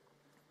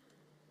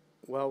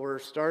Well, we're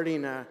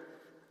starting a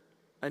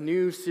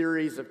new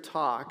series of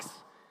talks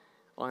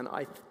on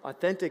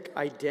authentic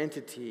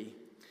identity.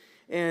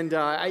 And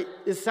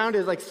it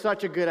sounded like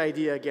such a good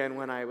idea again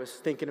when I was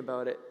thinking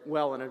about it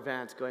well in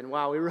advance, going,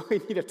 wow, we really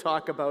need to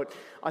talk about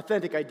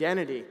authentic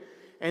identity.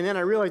 And then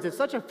I realized it's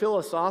such a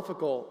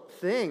philosophical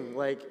thing.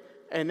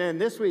 And then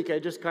this week I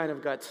just kind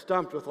of got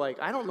stumped with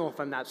I don't know if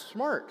I'm that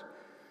smart.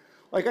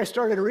 I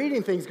started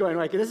reading things going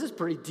this is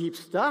pretty deep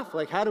stuff.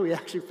 How do we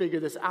actually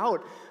figure this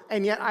out?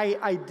 And yet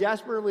I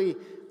desperately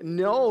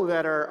know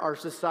that our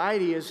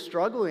society is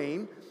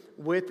struggling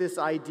with this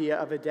idea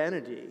of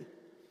identity.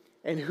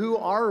 And who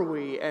are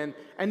we? And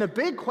the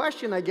big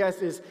question, I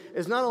guess, is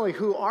not only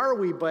who are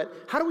we, but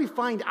how do we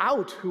find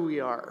out who we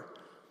are?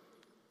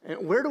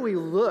 And where do we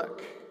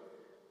look?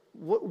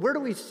 Where do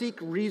we seek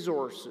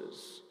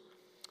resources?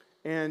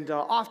 And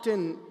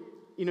often,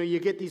 you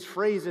get these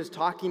phrases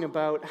talking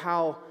about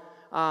how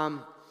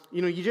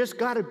you just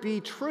got to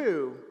be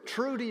true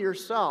to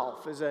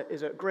yourself is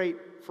a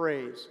great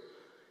phrase.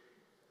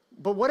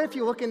 But what if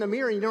you look in the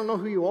mirror and you don't know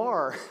who you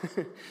are?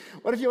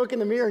 What if you look in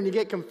the mirror and you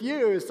get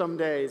confused some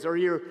days, or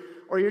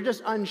you're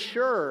just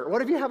unsure?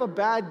 What if you have a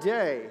bad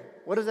day?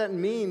 What does that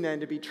mean then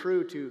to be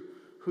true to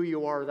who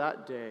you are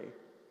that day?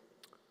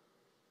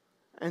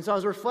 And so I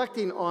was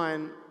reflecting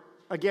on,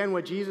 again,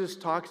 what Jesus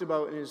talks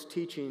about in his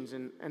teachings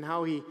and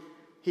how he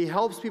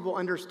helps people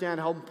understand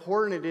how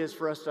important it is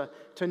for us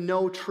to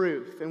know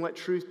truth and what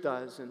truth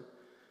does. And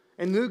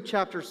in Luke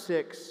chapter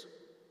 6,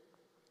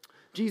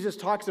 Jesus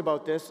talks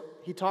about this.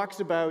 He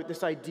talks about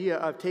this idea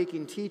of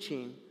taking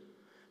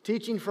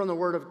teaching from the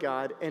Word of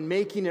God and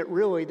making it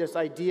really this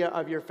idea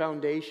of your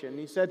foundation.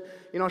 He said,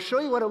 I'll show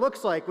you what it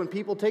looks like when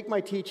people take my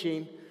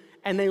teaching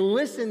and they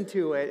listen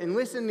to it. And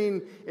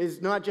listening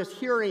is not just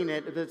hearing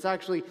it, but it's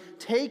actually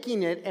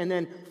taking it and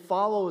then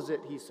follows it,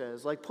 he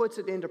says, puts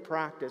it into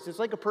practice. It's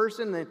like a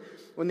person that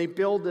when they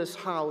build this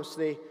house,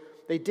 they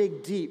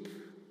dig deep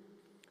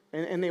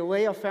and they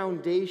lay a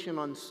foundation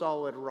on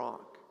solid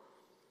rock.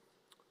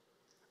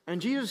 And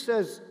Jesus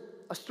says,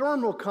 a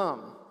storm will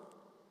come.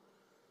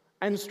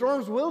 And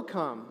storms will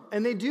come.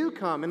 And they do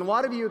come. And a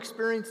lot of you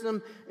experienced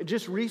them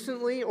just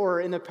recently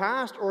or in the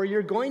past, or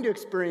you're going to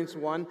experience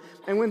one.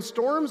 And when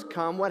storms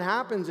come, what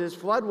happens is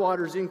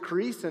floodwaters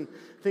increase. And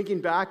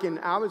thinking back in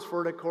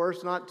Abbotsford, of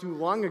course, not too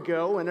long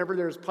ago, whenever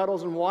there's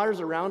puddles and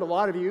waters around, a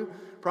lot of you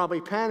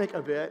probably panic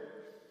a bit.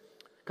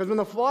 Because when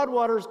the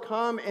floodwaters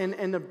come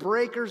and the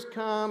breakers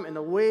come and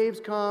the waves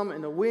come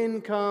and the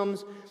wind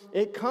comes,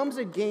 it comes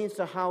against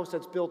a house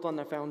that's built on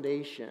the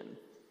foundation.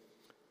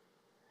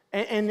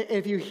 And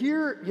if you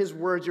hear his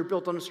words, you're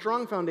built on a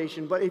strong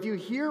foundation. But if you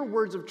hear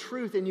words of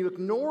truth and you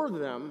ignore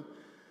them,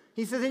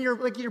 he says, then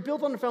you're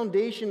built on a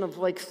foundation of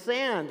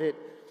sand.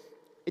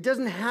 It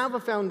doesn't have a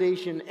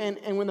foundation.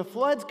 And when the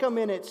floods come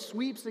in, it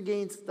sweeps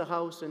against the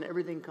house and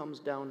everything comes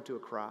down to a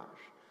crash.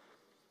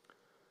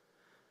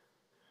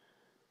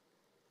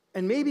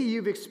 And maybe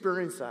you've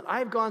experienced that.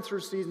 I've gone through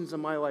seasons in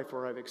my life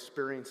where I've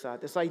experienced that.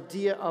 This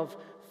idea of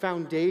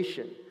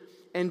foundation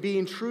and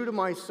being true to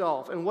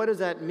myself. And what does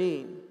that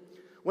mean?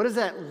 What does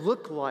that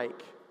look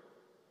like?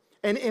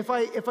 And if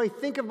I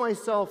think of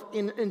myself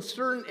in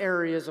certain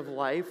areas of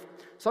life,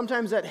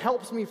 sometimes that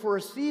helps me for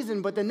a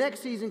season, but the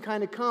next season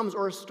kind of comes,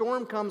 or a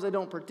storm comes I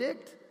don't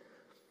predict,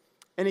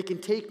 and it can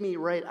take me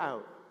right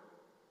out.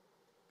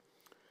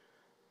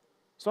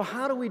 So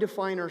how do we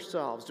define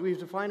ourselves? Do we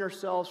define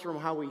ourselves from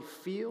how we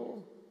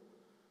feel?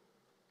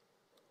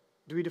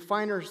 Do we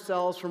define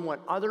ourselves from what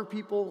other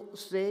people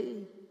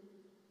say?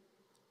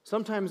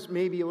 Sometimes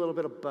maybe a little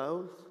bit of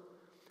both.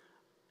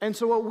 And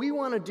so what we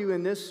want to do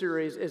in this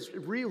series is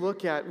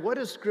relook at what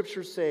does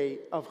Scripture say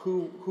of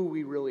who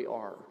we really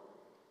are?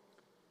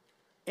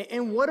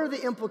 And what are the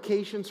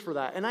implications for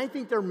that? And I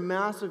think they're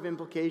massive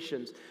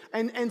implications.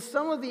 And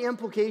some of the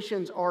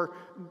implications are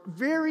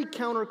very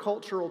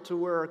countercultural to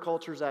where our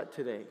culture's at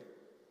today.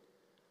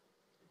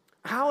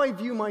 How I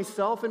view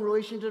myself in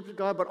relationship to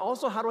God, but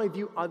also how do I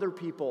view other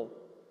people,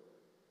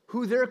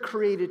 who they're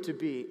created to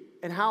be,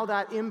 and how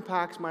that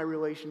impacts my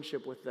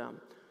relationship with them.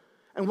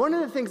 And one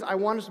of the things I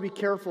want us to be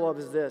careful of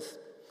is this,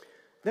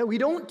 that we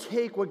don't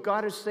take what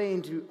God is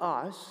saying to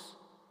us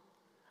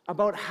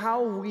about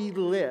how we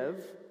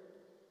live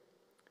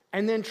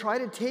and then try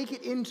to take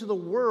it into the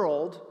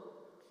world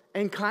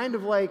and kind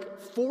of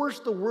force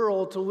the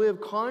world to live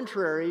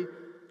contrary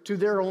to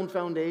their own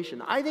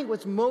foundation. I think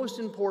what's most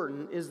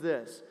important is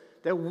this,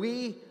 that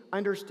we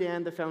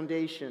understand the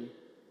foundation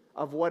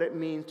of what it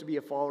means to be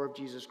a follower of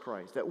Jesus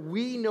Christ, that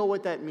we know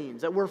what that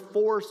means, that we're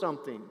for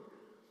something,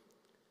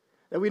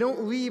 that we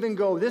don't leave and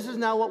go, this is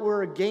now what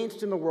we're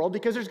against in the world,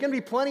 because there's going to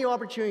be plenty of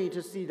opportunity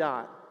to see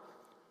that.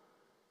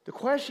 The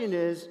question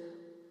is,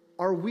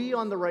 are we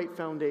on the right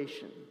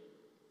foundation?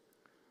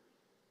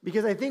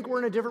 Because I think we're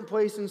in a different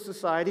place in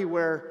society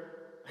where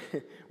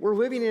we're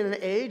living in an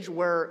age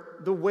where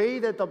the way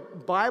that the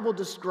Bible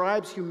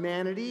describes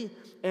humanity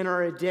and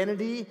our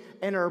identity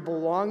and our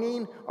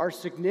belonging, our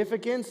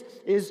significance,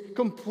 is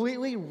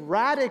completely,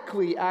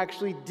 radically,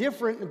 actually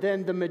different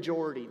than the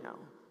majority now.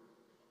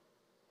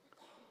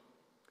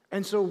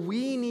 And so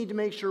we need to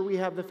make sure we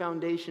have the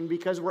foundation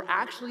because we're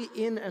actually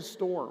in a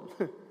storm.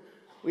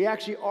 We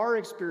actually are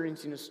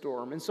experiencing a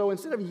storm. And so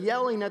instead of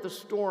yelling at the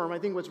storm, I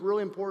think what's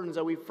really important is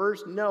that we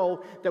first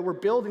know that we're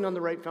building on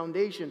the right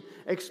foundation,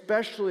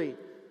 especially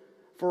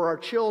for our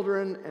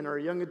children and our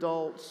young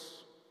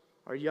adults,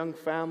 our young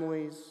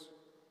families.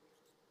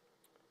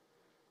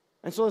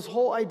 And so this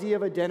whole idea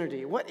of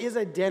identity, what is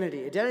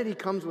identity? Identity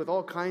comes with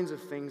all kinds of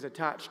things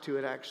attached to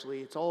it, actually.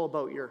 It's all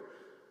about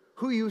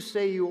who you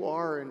say you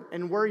are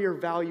and where your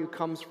value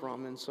comes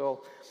from. And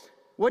so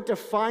what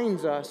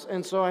defines us?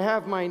 And so I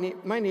have my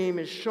name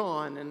is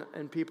Sean,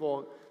 and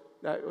people,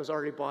 that was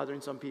already bothering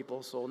some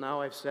people, so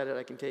now I've said it,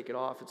 I can take it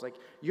off. It's like,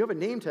 you have a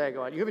name tag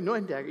on. You have a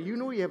name tag. You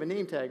know you have a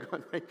name tag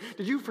on, right?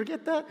 Did you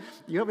forget that?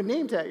 You have a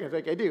name tag. I'm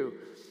like, I do.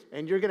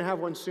 And you're going to have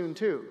one soon,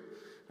 too.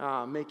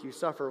 Make you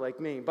suffer like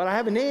me. But I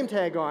have a name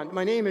tag on.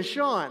 My name is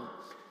Sean.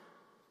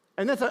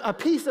 And that's a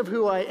piece of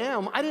who I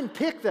am. I didn't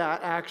pick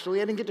that,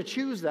 actually. I didn't get to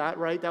choose that,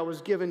 right? That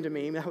was given to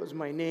me. That was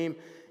my name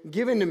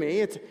given to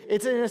me.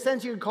 It's in a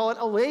sense, you could call it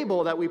a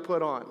label that we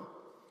put on.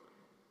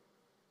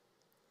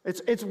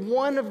 It's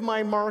one of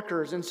my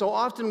markers. And so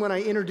often when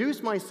I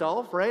introduce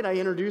myself, right,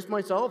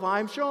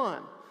 I'm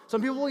Sean.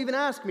 Some people will even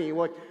ask me,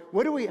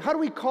 how do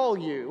we call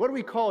you? What do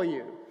we call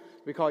you?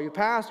 Do we call you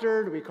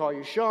pastor? Do we call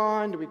you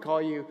Sean? Do we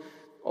call you,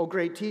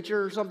 great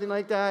teacher or something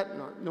like that?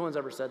 No one's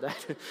ever said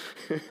that.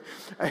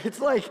 It's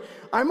like,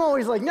 I'm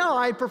always like, no,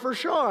 I prefer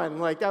Sean.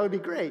 Like, that would be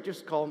great.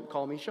 Just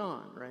call me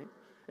Sean, right?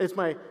 It's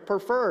my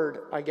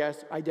preferred, I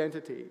guess,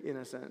 identity in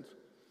a sense.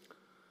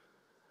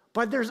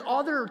 But there's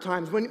other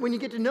times when you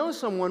get to know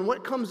someone,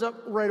 what comes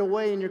up right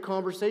away in your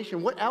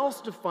conversation? What else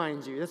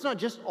defines you? That's not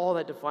just all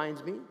that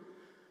defines me.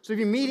 So if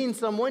you're meeting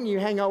someone, you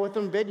hang out with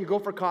them a bit, you go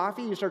for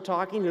coffee, you start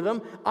talking to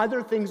them,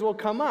 other things will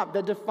come up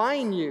that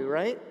define you,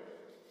 right?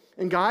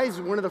 And guys,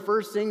 one of the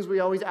first things we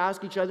always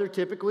ask each other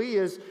typically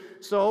is,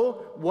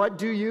 so what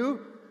do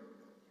you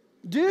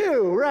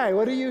do? Right,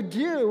 what do you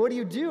do? What do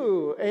you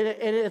do? And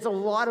it's a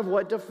lot of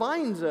what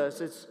defines us.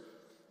 It's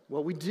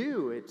what we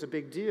do. It's a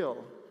big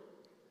deal.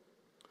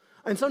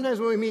 And sometimes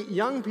when we meet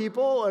young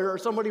people or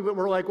somebody,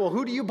 we're like, well,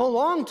 who do you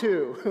belong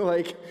to?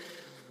 like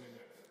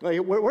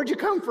where'd you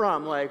come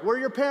from? Like, where are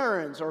your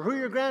parents? Or who are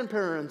your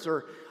grandparents?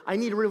 Or I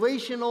need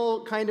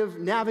relational kind of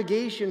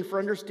navigation for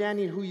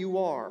understanding who you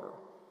are.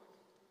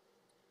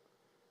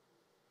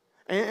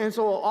 And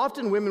so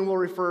often women will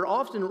refer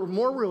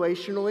more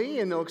relationally,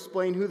 and they'll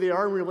explain who they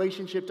are in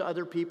relationship to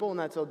other people, and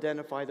that's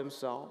identify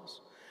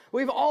themselves.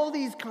 We have all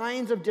these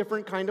kinds of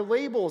different kind of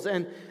labels,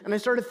 and I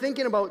started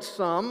thinking about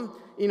some.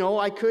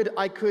 I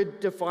could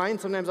define.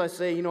 Sometimes I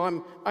say,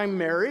 I'm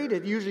married.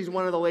 It usually is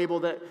one of the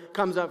labels that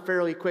comes up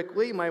fairly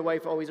quickly. My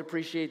wife always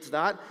appreciates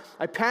that.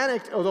 I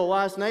panicked, although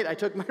last night I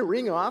took my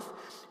ring off,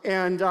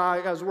 and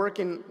I was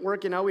working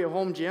out. We have a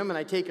home gym, and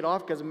I take it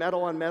off because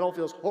metal on metal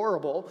feels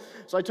horrible.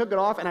 So I took it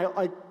off, and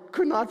I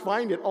could not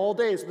find it all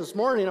day. So this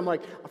morning, I'm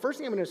like, the first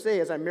thing I'm going to say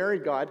is, I'm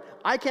married, God.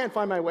 I can't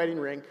find my wedding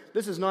ring.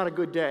 This is not a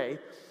good day.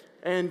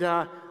 And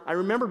I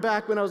remember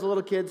back when I was a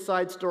little kid,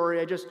 side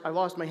story, I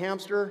lost my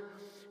hamster,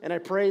 and I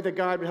prayed that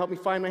God would help me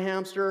find my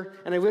hamster,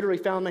 and I literally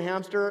found my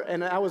hamster,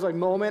 and that was a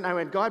moment. I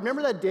went, God,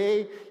 remember that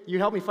day you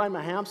helped me find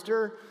my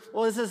hamster?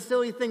 Well, this is a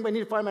silly thing, but I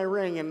need to find my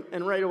ring,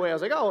 and right away I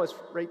was like, oh, it's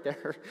right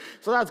there.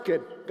 So that's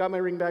good. Got my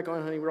ring back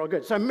on, honey, we're all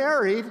good. So I'm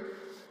married,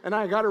 and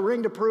I got a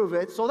ring to prove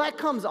it, so that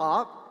comes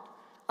up.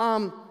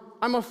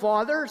 I'm a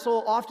father,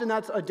 so often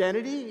that's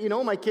identity.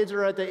 My kids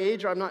are at the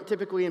age where I'm not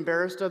typically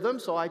embarrassed of them,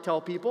 so I tell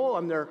people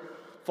I'm their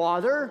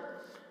father.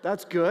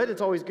 That's good.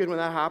 It's always good when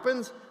that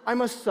happens.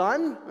 I'm a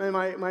son, and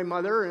my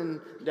mother and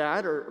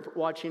dad are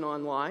watching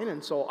online,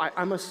 and so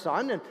I'm a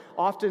son, and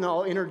often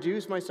I'll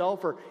introduce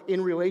myself or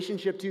in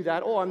relationship to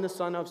that, I'm the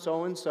son of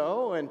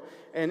so-and-so,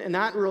 and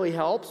that really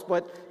helps.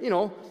 But,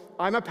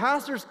 I'm a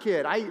pastor's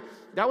kid.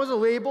 That was a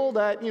label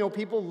that,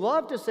 people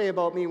loved to say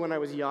about me when I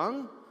was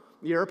young.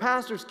 You're a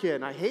pastor's kid,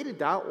 and I hated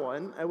that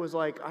one. I was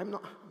like, I'm a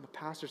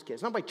pastor's kid.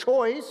 It's not by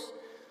choice.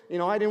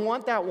 I didn't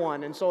want that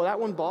one, and so that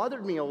one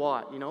bothered me a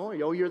lot,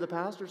 you're the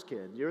pastor's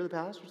kid. You're the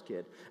pastor's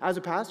kid. As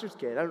a pastor's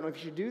kid, I don't know if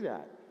you should do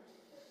that.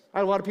 I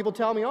had a lot of people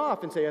tell me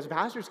off and say, as a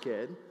pastor's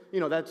kid,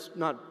 that's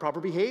not proper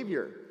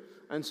behavior.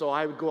 And so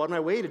I would go out of my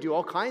way to do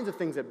all kinds of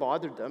things that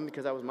bothered them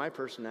because that was my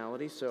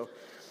personality. So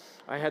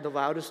I had the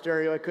loudest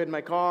stereo I could in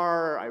my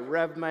car. I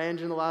revved my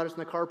engine the loudest in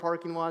the car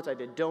parking lots. I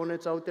did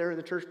donuts out there in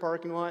the church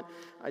parking lot.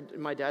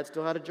 My dad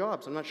still had a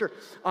job, so I'm not sure.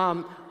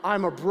 I'm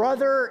a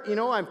brother.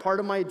 I'm part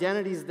of my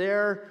identities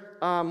there.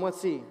 Let's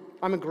see.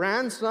 I'm a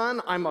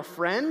grandson. I'm a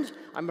friend.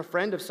 I'm a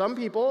friend of some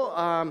people.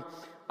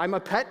 I'm a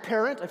pet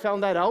parent. I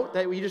found that out,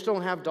 that we just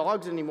don't have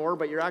dogs anymore,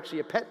 but you're actually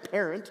a pet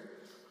parent.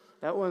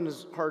 That one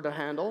is hard to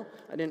handle.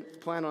 I didn't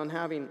plan on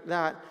having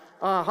that.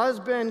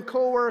 Husband,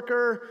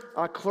 coworker,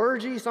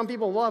 clergy. Some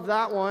people love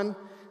that one.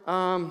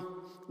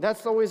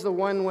 That's always the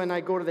one when I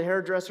go to the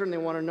hairdresser and they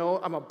want to know.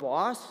 I'm a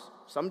boss.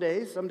 Some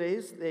days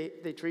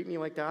they treat me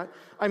like that.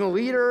 I'm a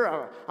leader.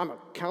 I'm a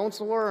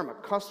counselor. I'm a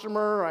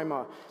customer. I'm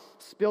a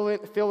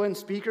fill-in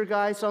speaker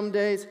guy some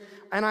days.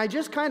 And I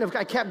just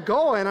I kept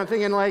going. I'm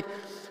thinking like,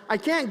 I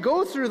can't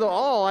go through the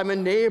all. I'm a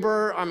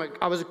neighbor.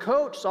 I was a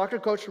coach, soccer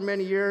coach for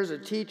many years, a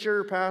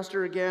teacher,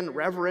 pastor again,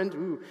 reverend.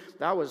 Ooh,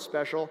 that was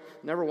special.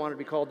 Never wanted to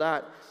be called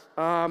that.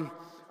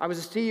 I was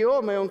a CEO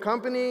of my own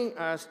company.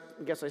 I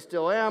guess I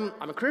still am.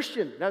 I'm a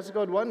Christian. That's a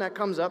good one. That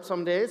comes up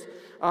some days.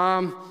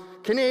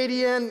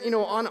 Canadian,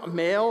 on a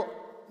male.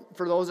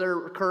 For those that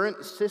are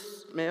current,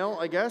 cis male,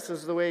 I guess,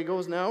 is the way it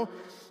goes now.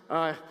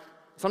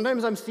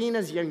 Sometimes I'm seen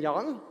as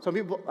young. Some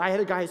people, I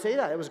had a guy say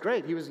that. It was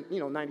great. He was,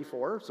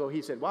 94. So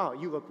he said, wow,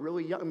 you look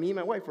really young. Me and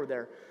my wife were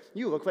there.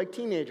 You look like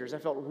teenagers. I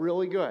felt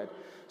really good.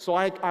 So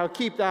I'll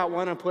keep that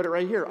one and put it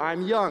right here.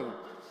 I'm young.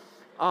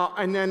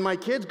 And then my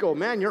kids go,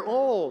 man, you're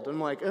old. I'm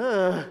like,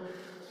 ugh.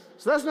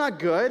 So that's not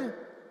good.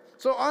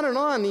 So on and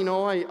on,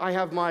 I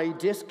have my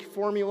DISC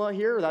formula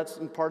here. That's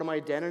part of my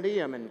identity.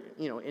 I'm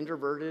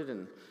introverted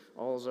and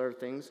all those other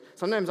things.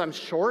 Sometimes I'm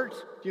short.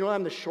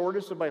 I'm the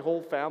shortest of my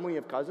whole family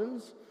of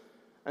cousins.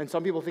 And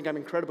some people think I'm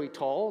incredibly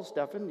tall.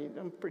 Stefan,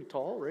 I'm pretty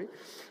tall, right?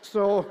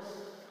 So,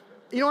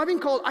 I've been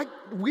called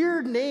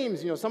weird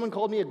names. Someone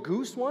called me a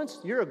goose once.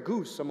 You're a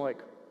goose. I'm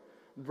like,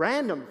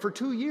 random. For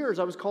 2 years,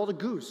 I was called a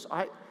goose.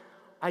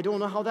 I don't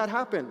know how that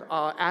happened.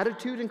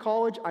 Attitude in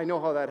college, I know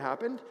how that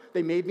happened.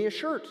 They made me a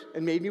shirt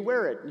and made me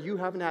wear it. You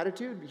have an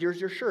attitude? Here's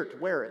your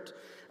shirt. Wear it.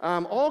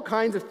 All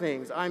kinds of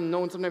things. I'm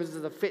known sometimes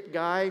as a fit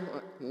guy.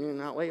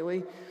 Not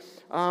lately.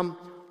 On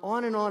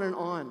and on and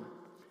on.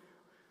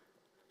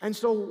 And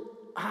so,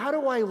 how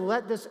do I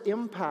let this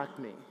impact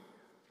me,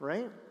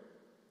 right?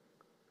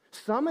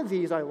 Some of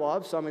these I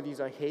love, some of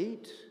these I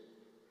hate.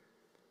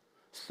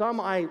 Some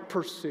I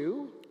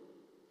pursue,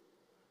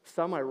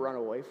 some I run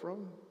away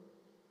from.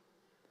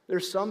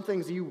 There's some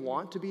things you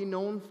want to be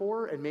known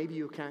for, and maybe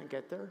you can't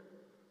get there.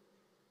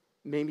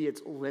 Maybe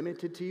it's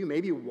limited to you.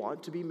 Maybe you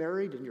want to be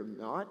married and you're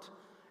not,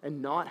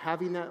 and not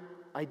having that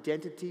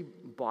identity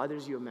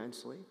bothers you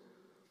immensely.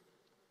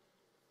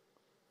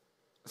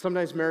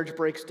 Sometimes marriage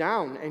breaks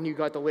down and you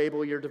got the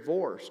label you're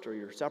divorced or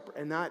you're separate,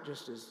 and that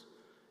just is,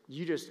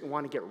 you just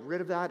want to get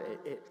rid of that.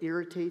 It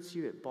irritates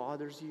you, it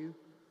bothers you.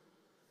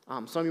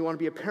 Some of you want to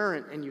be a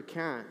parent and you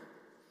can't.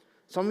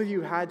 Some of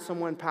you had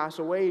someone pass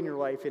away in your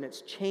life and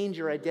it's changed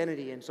your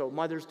identity, and so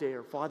Mother's Day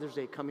or Father's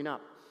Day coming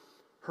up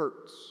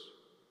hurts.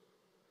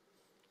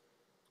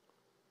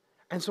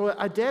 And so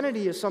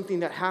identity is something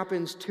that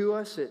happens to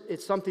us.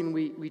 It's something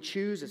we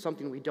choose. It's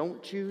something we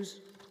don't choose.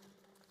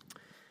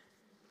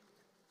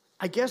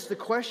 I guess the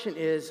question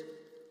is,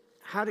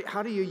 how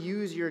do you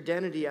use your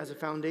identity as a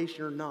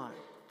foundation or not?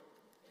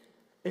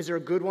 Is there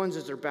good ones?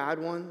 Is there bad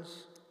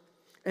ones?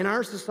 In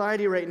our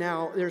society right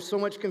now, there's so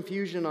much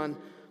confusion on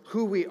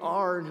who we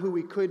are and who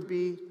we could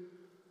be.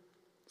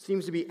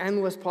 Seems to be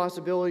endless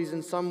possibilities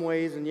in some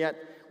ways, and yet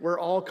we're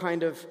all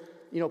kind of,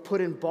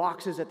 put in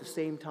boxes at the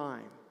same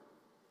time.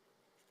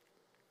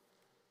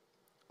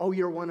 Oh,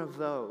 you're one of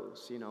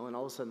those, and all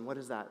of a sudden, what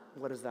does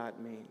that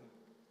mean?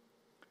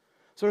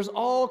 So there's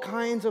all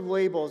kinds of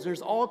labels.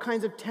 There's all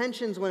kinds of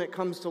tensions when it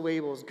comes to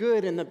labels,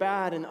 good and the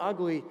bad and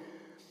ugly.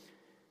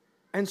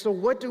 And so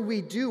what do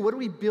we do? What do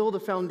we build a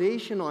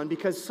foundation on?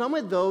 Because some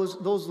of those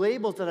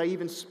labels that I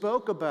even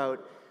spoke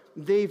about,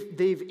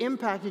 they've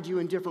impacted you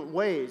in different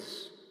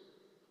ways.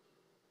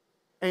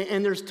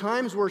 And there's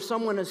times where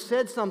someone has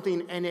said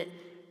something and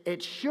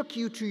it shook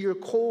you to your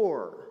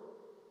core.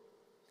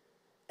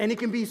 And it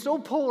can be so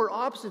polar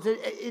opposites.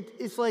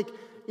 It's like,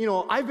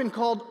 I've been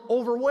called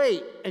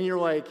overweight, and you're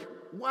like,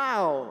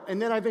 wow.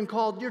 And then I've been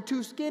called, you're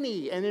too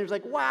skinny, and there's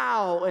like,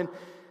 wow.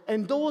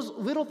 And those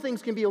little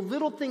things can be a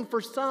little thing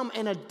for some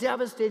and a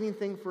devastating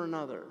thing for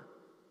another.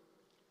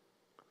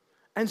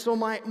 And so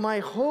my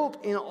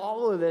hope in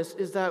all of this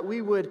is that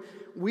we would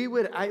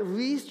at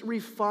least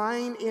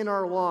refine in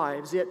our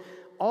lives that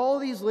all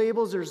these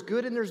labels, there's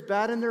good and there's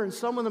bad in there, and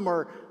some of them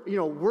are,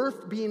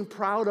 worth being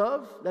proud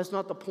of. That's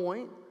not the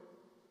point.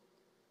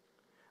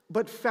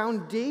 But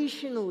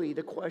foundationally,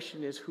 the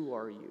question is, who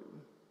are you?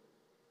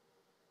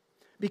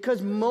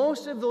 Because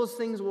most of those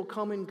things will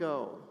come and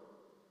go.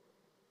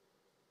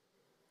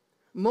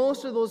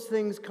 Most of those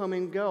things come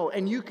and go,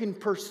 and you can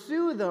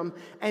pursue them,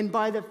 and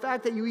by the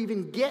fact that you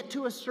even get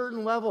to a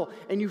certain level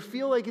and you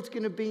feel like it's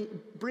going to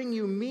bring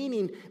you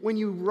meaning, when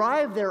you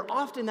arrive there,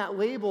 often that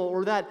label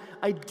or that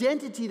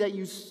identity that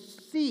you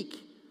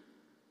seek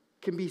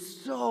can be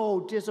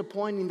so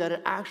disappointing that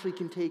it actually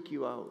can take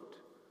you out.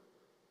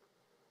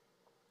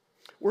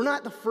 We're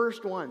not the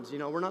first ones,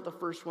 we're not the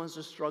first ones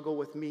to struggle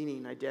with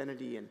meaning,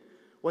 identity, and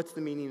what's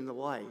the meaning of the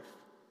life.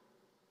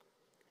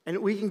 And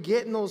we can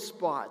get in those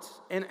spots.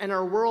 And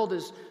our world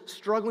is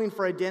struggling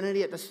for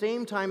identity at the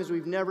same time as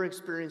we've never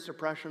experienced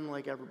oppression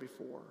like ever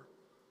before.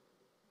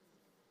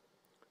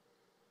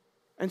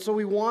 And so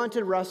we want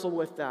to wrestle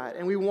with that.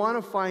 And we want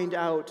to find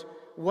out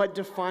what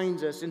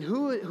defines us. And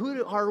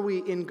who are we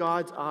in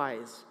God's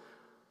eyes?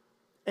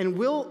 And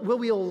will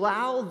we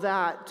allow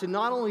that to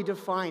not only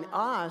define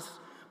us,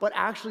 but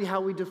actually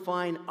how we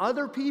define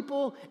other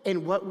people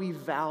and what we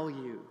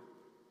value?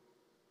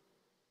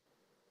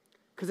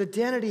 Because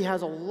identity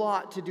has a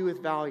lot to do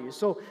with value.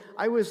 So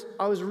I was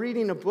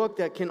reading a book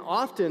that can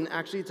often,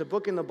 actually it's a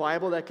book in the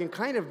Bible that can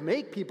kind of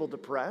make people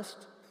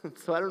depressed.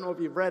 So I don't know if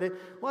you've read it.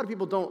 A lot of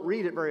people don't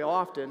read it very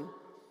often.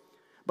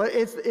 But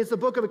it's the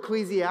book of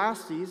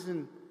Ecclesiastes,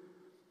 and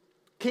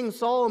King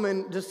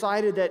Solomon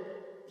decided that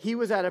he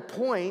was at a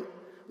point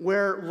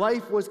where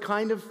life was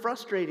kind of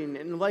frustrating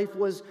and life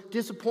was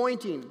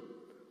disappointing.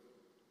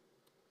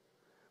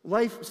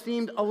 Life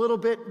seemed a little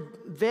bit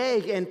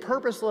vague and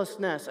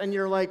purposelessness, and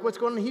you're like, what's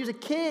going on? He was a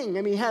king.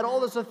 I mean, he had all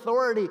this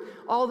authority,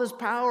 all this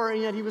power,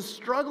 and yet he was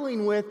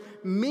struggling with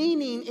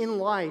meaning in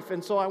life.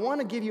 And so I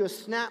want to give you a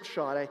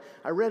snapshot.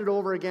 I read it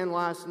over again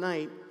last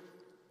night.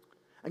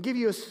 I'll give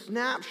you a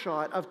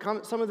snapshot of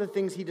some of the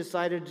things he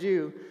decided to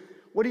do.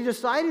 What he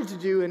decided to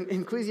do in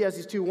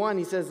Ecclesiastes 2:1,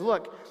 he says,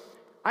 look,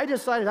 I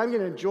decided I'm going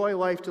to enjoy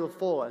life to the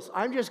fullest.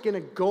 I'm just going to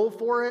go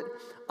for it.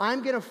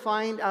 I'm going to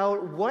find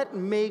out what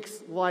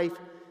makes life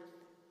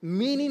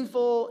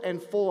meaningful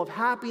and full of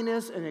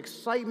happiness and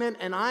excitement.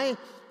 And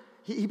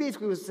he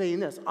basically was saying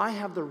this: I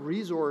have the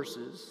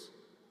resources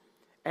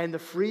and the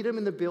freedom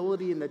and the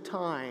ability and the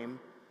time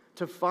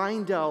to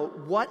find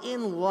out what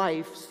in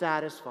life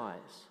satisfies.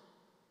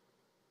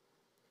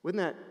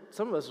 Wouldn't that,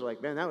 some of us are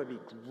like, man, that would be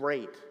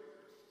great.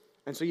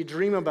 And so you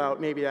dream about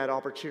maybe that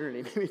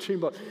opportunity. Maybe you dream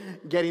about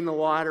getting the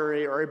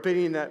lottery or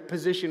being in that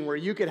position where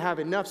you could have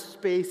enough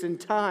space and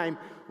time,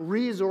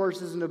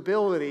 resources and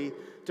ability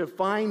to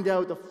find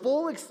out the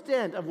full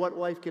extent of what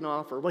life can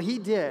offer. Well, he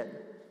did.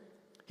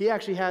 He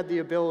actually had the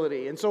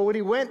ability. And so when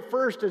he went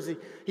first, as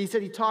he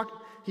said,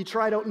 he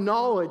tried out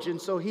knowledge.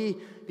 And so he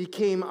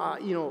became,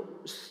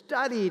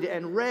 studied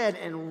and read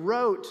and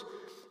wrote.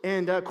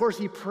 And of course,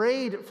 he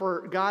prayed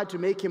for God to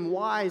make him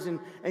wise, and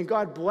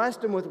God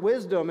blessed him with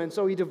wisdom. And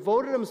so he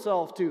devoted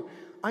himself to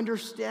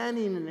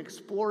understanding and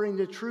exploring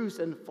the truth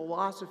and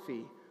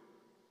philosophy.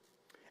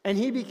 And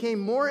he became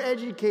more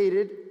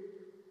educated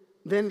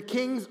than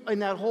kings in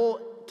that whole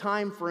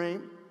time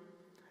frame.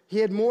 He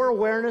had more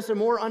awareness and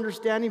more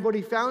understanding. What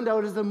he found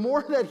out is the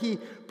more that he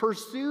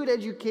pursued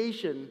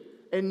education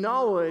and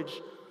knowledge,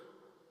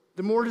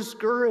 the more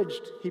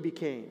discouraged he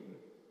became.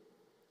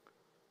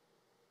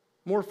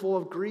 More full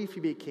of grief he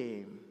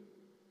became.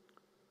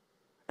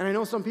 And I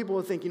know some people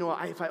will think,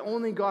 if I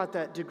only got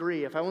that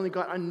degree, if I only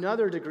got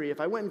another degree,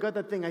 if I went and got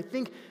that thing, I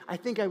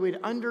think I would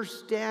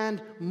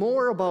understand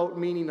more about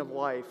meaning of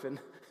life. And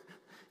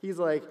he's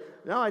like,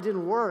 no, it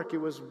didn't work. It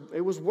was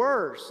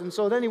worse. And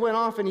so then he went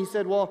off and he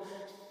said, well,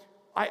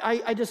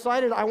 I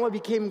decided I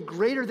became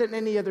greater than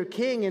any other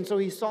king. And so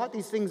he sought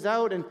these things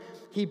out, and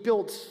he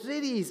built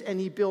cities, and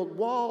he built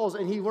walls,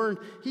 and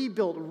he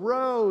built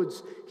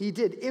roads. He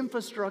did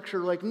infrastructure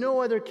like no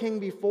other king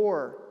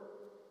before.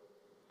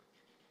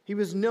 He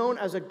was known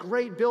as a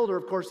great builder.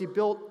 Of course, he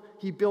built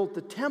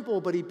the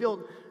temple, but he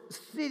built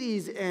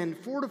cities and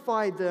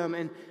fortified them,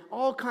 and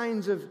all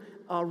kinds of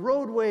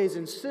roadways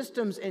and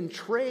systems and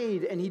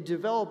trade, and he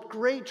developed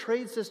great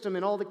trade system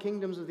in all the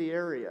kingdoms of the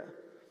area.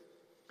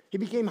 He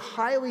became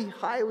highly,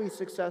 highly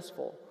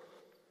successful.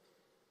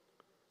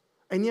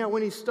 And yet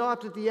when he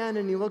stopped at the end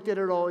and he looked at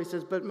it all, he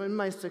says, but in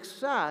my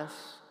success,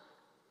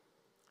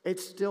 it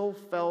still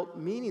felt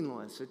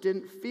meaningless. It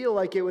didn't feel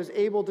like it was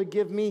able to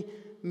give me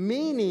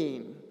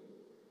meaning.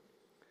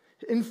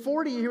 In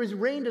 40 years, he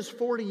reigned as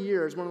 40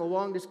 years, one of the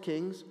longest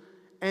kings,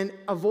 and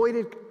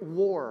avoided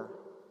war.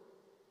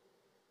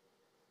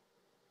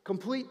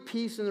 Complete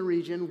peace in the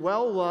region,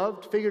 well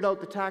loved, figured out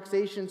the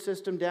taxation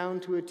system down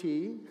to a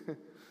T.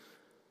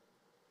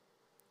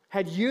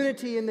 Had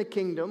unity in the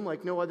kingdom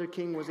like no other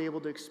king was able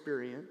to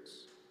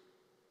experience,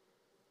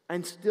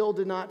 and still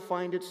did not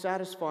find it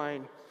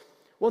satisfying.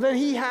 Well, then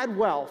he had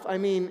wealth. I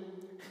mean,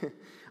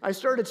 I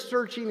started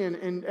searching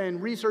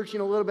and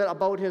researching a little bit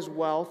about his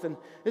wealth, and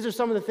these are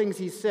some of the things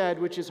he said,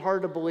 which is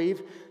hard to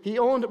believe. He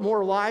owned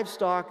more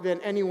livestock than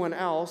anyone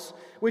else,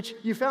 which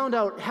you found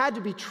out had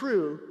to be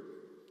true,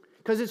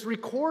 because it's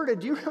recorded.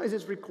 Do you realize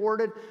it's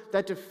recorded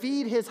that to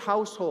feed his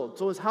household,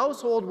 so his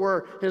household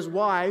were his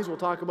wives, we'll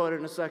talk about it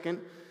in a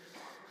second,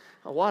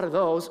 a lot of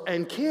those,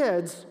 and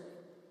kids,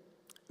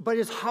 but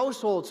his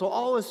household, so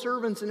all his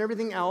servants and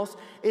everything else,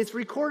 it's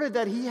recorded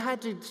that he had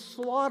to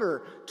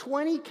slaughter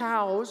 20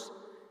 cows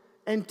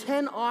and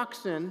 10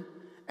 oxen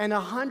and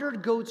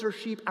 100 goats or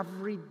sheep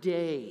every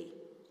day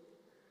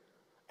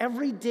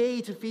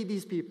to feed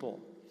these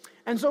people.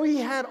 And so he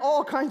had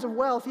all kinds of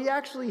wealth. He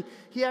actually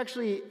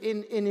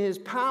in his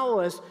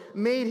palace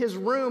made his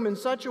room in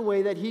such a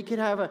way that he could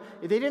have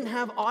they didn't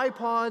have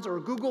iPods or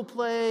Google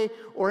Play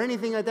or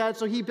anything like that,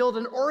 so he built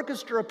an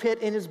orchestra pit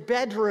in his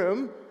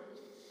bedroom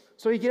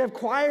so he could have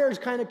choirs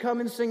kind of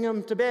come and sing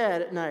him to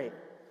bed at night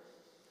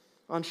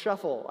on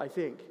shuffle, I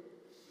think.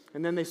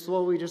 And then they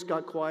slowly just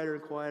got quieter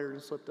and quieter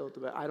and slipped out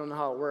to bed. I don't know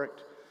how it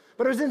worked.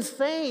 But it was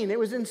insane. It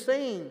was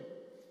insane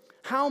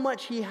how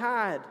much he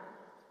had.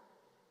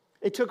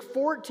 It took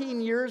 14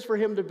 years for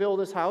him to build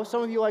his house.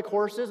 Some of you like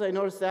horses, I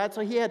noticed that.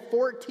 So he had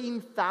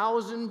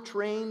 14,000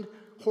 trained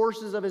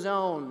horses of his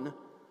own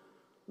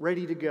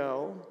ready to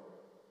go.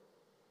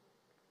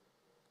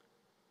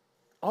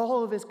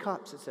 All of his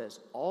cups, it says,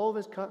 all of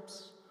his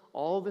cups,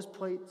 all of his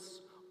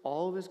plates,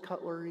 all of his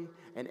cutlery,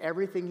 and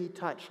everything he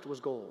touched was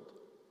gold.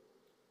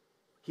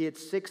 He had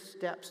 6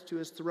 steps to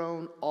his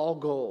throne, all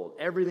gold.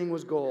 Everything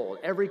was gold.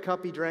 Every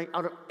cup he drank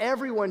out of,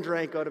 everyone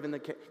drank out of in the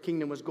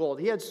kingdom was gold.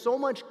 He had so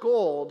much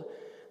gold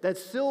that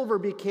silver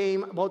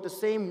became about the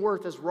same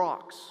worth as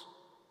rocks.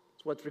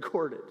 That's what's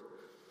recorded.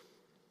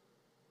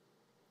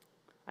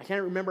 I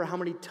can't remember how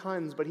many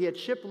tons, but he had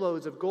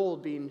shiploads of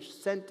gold being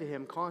sent to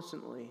him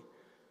constantly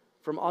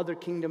from other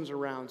kingdoms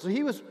around. So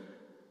he was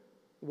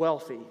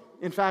wealthy.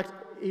 In fact,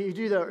 you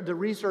do the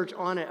research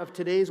on it of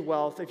today's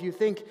wealth. If you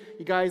think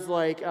you guys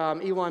like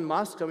Elon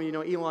Musk, some of you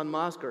know Elon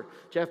Musk or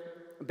Jeff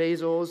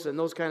Bezos and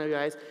those kind of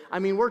guys. I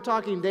mean, we're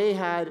talking they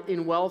had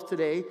in wealth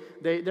today.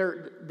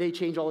 They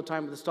change all the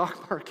time with the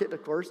stock market,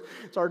 of course.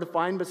 It's hard to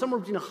find, but somewhere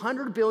between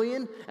 $100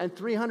 billion and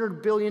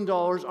 $300 billion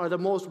are the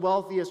most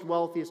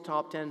wealthiest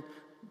top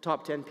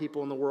 10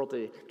 people in the world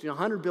today. Between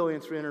 $100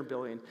 billion and $300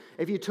 billion.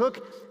 If you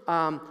took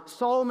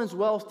Solomon's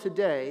wealth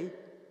today,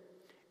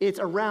 it's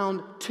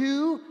around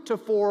 $2 to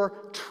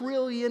 $4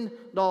 trillion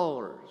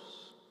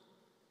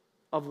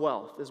of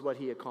wealth is what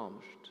he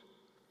accomplished.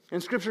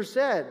 And Scripture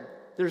said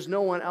there's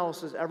no one else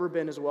has ever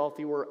been as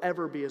wealthy or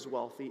ever be as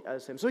wealthy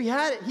as him. So he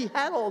had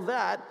all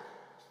that,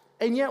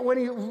 and yet when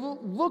he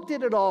looked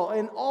at it all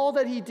and all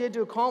that he did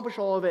to accomplish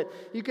all of it,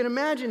 you can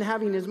imagine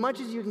having as much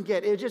as you can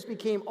get. It just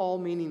became all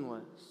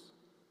meaningless.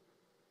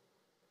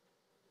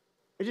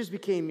 It just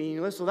became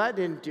meaningless, so that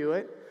didn't do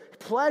it.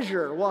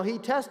 Pleasure, well, he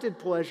tested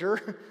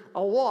pleasure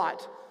a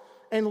lot.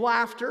 And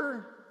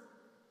laughter.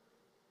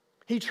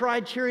 He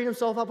tried cheering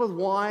himself up with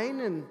wine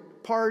and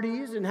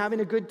parties and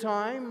having a good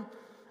time.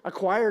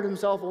 Acquired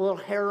himself a little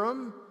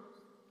harem.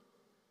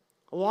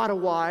 A lot of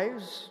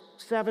wives,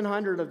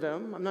 700 of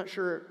them. I'm not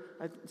sure,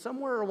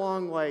 somewhere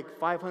along like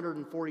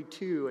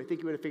 542, I think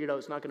he would have figured out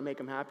it's not going to make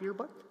him happier,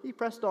 but he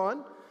pressed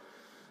on.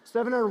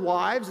 700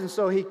 wives, and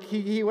so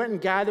he went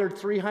and gathered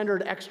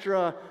 300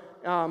 extra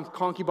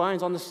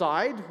concubines on the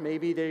side.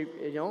 Maybe they,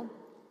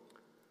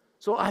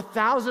 So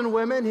 1,000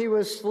 women he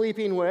was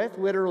sleeping with,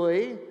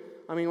 literally.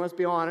 I mean, let's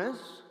be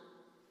honest.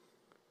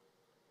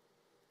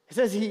 It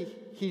says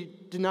he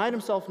denied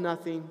himself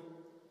nothing.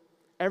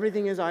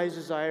 Everything his eyes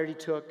desired he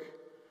took.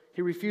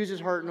 He refused his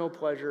heart no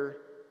pleasure,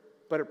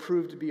 but it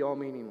proved to be all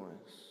meaningless.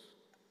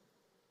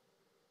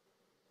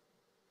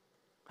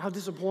 How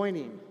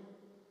disappointing.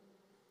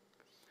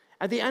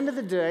 At the end of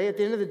the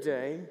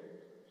day,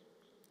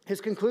 his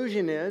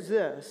conclusion is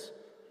this: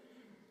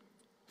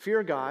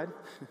 fear God,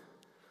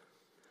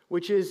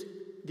 which is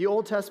the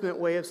Old Testament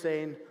way of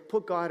saying,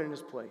 put God in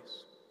his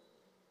place.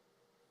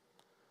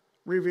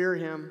 Revere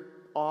him,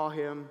 awe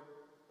him,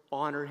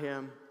 honor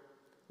him,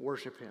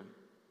 worship him.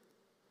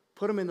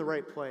 Put him in the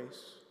right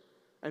place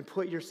and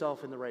put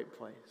yourself in the right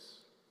place.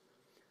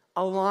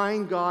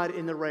 Align God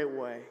in the right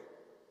way.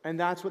 And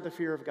that's what the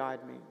fear of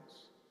God means.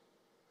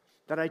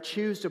 That I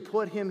choose to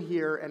put him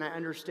here and I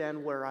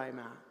understand where I'm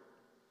at.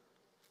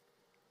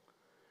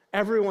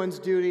 Everyone's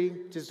duty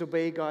is to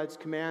obey God's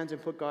commands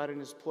and put God in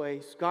his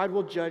place. God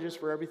will judge us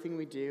for everything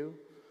we do,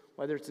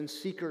 whether it's in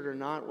secret or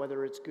not,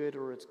 whether it's good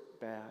or it's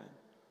bad.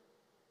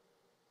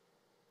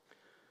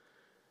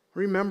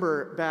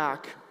 Remember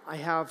back, I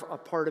have a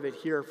part of it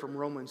here from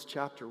Romans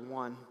chapter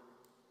 1.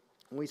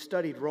 When we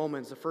studied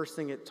Romans, the first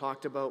thing it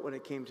talked about when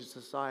it came to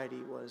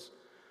society was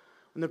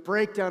when the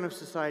breakdown of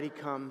society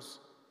comes.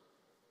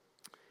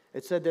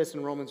 It said this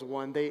in Romans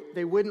 1,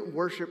 they wouldn't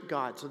worship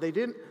God. So they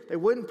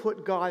wouldn't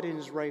put God in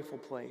his rightful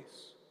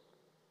place.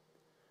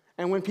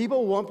 And when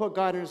people won't put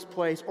God in his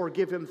place or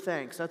give him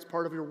thanks, that's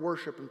part of your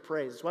worship and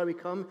praise. That's why we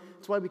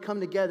come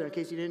together, in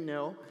case you didn't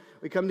know.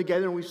 We come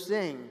together and we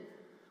sing.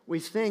 We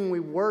sing, we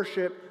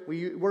worship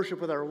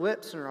with our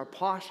lips and our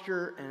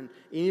posture and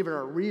even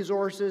our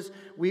resources.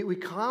 We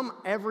come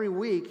every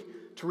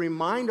week to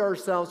remind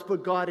ourselves to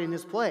put God in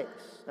his place.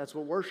 That's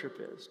what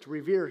worship is, to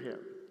revere him.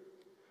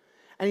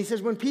 And he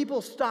says when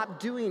people stop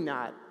doing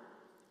that,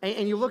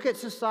 and you look at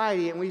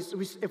society, and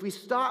if we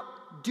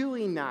stop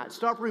doing that,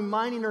 stop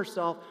reminding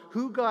ourselves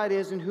who God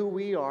is and who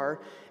we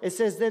are, it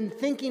says then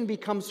thinking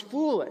becomes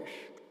foolish.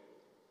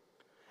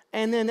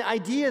 And then the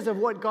ideas of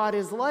what God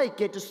is like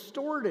get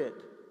distorted.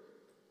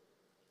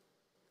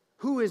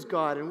 Who is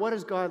God and what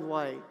is God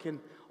like? And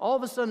all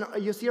of a sudden,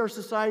 you see our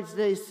society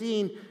today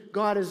seeing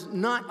God as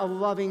not a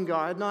loving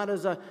God, not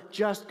as a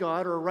just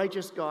God or a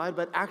righteous God,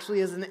 but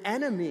actually as an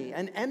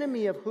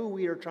enemy of who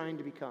we are trying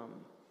to become.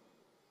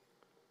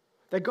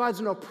 That God's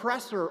an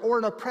oppressor or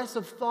an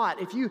oppressive thought.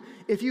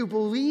 If you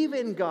believe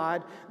in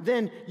God,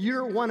 then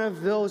you're one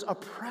of those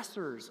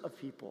oppressors of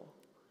people.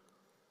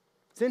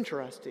 It's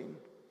interesting.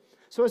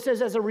 So it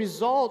says, as a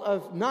result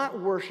of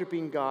not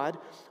worshiping God,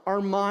 our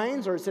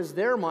minds, or it says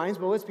their minds,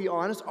 but let's be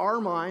honest,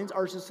 our minds,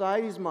 our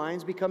society's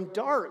minds become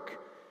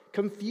dark,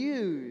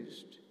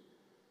 confused.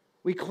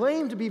 We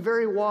claim to be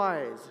very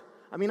wise.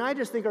 I mean, I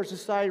just think our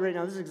society right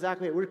now, this is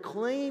exactly it. We're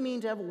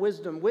claiming to have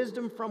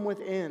wisdom from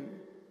within.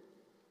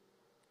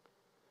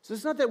 So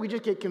it's not that we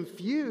just get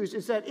confused,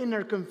 it's that in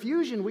our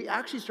confusion, we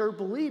actually start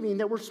believing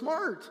that we're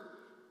smart.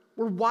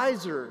 We're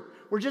wiser.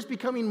 We're just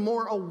becoming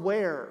more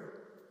aware.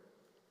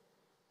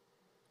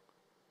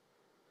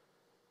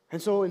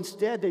 And so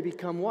instead they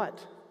become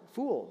what?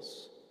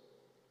 Fools.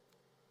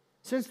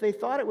 Since they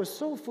thought it was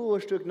so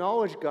foolish to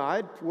acknowledge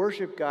God,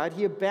 worship God,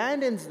 he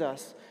abandons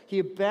us. He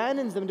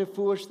abandons them to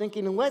foolish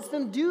thinking and lets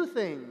them do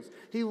things.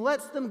 He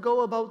lets them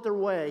go about their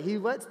way. He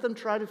lets them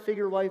try to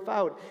figure life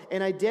out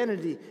and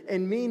identity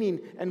and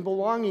meaning and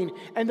belonging.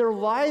 And their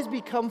lives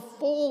become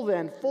full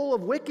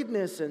of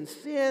wickedness and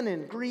sin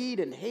and greed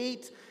and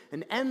hate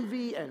and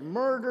envy and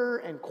murder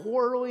and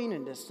quarreling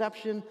and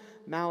deception,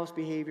 malice,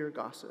 behavior,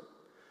 gossip.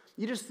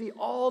 You just see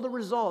all the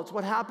results.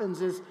 What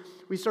happens is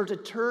we start to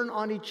turn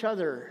on each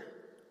other.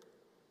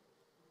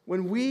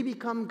 When we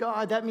become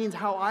God, that means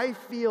how I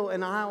feel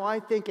and how I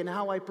think and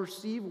how I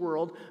perceive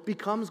world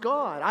becomes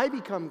God. I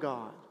become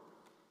God.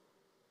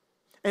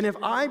 And if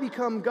I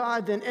become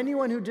God, then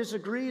anyone who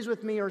disagrees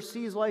with me or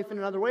sees life in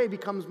another way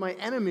becomes my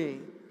enemy,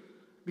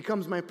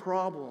 becomes my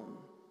problem.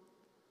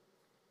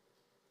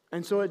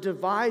 And so it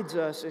divides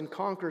us and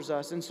conquers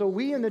us. And so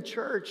we in the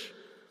church,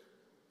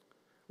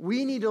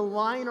 we need to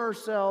align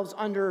ourselves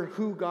under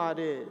who God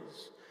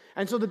is.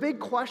 And so the big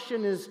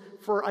question is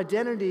for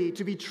identity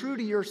to be true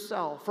to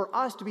yourself, for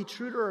us to be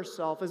true to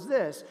ourselves, is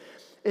this.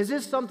 Is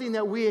this something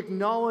that we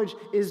acknowledge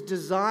is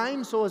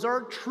designed? So is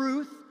our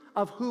truth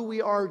of who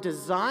we are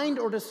designed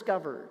or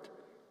discovered?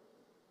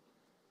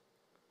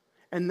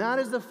 And that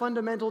is the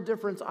fundamental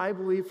difference, I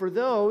believe, for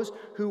those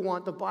who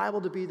want the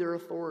Bible to be their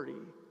authority.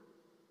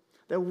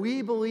 That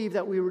we believe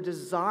that we were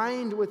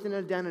designed with an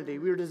identity.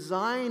 We were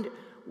designed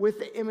with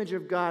the image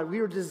of God. We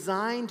were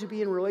designed to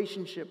be in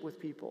relationship with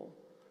people.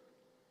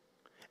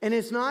 And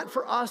it's not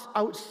for us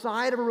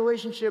outside of a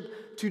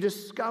relationship to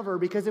discover,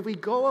 because if we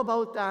go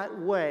about that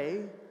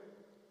way,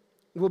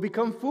 we'll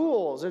become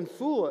fools and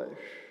foolish.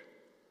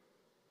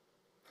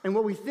 And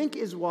what we think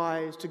is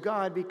wise to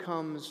God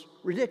becomes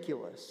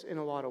ridiculous in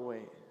a lot of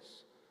ways.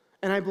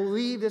 And I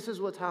believe this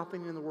is what's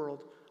happening in the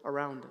world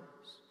around us.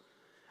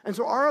 And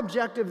so our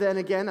objective then,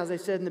 again, as I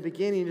said in the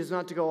beginning, is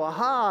not to go,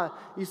 aha,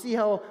 you see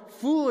how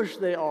foolish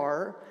they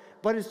are,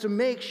 but it's to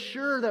make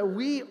sure that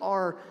we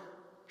are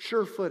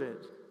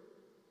sure-footed,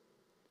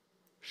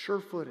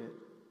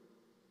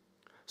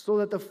 so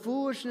that the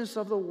foolishness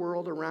of the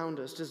world around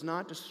us does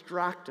not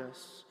distract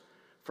us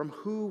from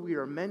who we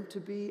are meant to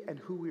be and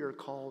who we are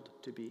called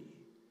to be.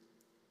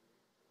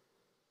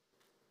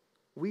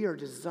 We are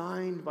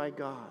designed by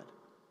God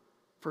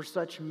for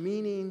such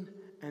meaning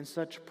and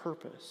such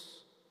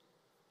purpose.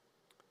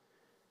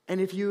 And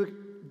if you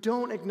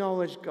don't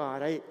acknowledge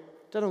God, I've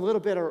done a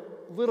little bit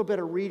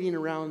of reading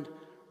around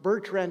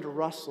Bertrand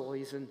Russell.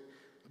 He's a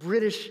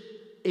British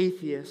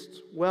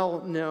atheist,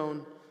 well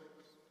known.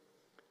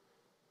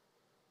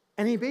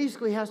 And he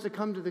basically has to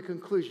come to the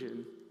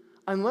conclusion,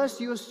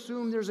 unless you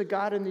assume there's a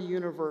God in the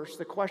universe,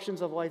 the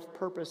questions of life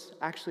purpose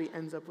actually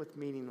ends up with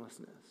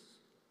meaninglessness.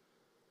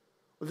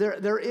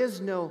 There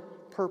is no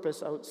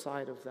purpose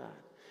outside of that.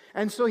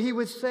 And so he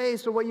would say,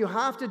 so what you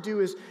have to do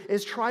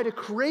is try to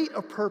create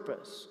a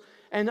purpose.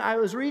 And I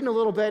was reading a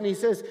little bit, and he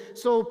says,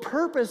 so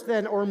purpose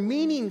then, or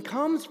meaning,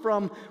 comes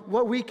from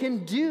what we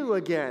can do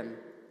again,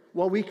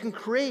 what we can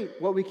create,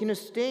 what we can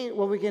sustain,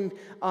 what we can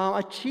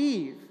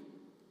achieve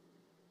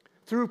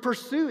through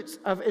pursuits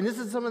of, and this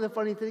is some of the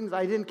funny things,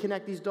 I didn't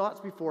connect these dots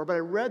before, but I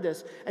read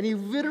this, and he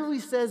literally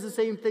says the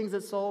same things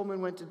that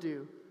Solomon went to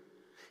do.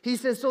 He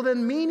says, so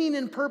then meaning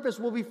and purpose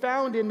will be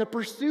found in the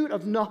pursuit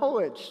of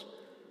knowledge,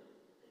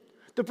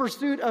 the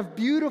pursuit of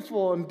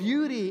beautiful and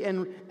beauty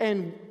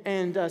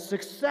and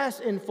success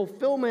and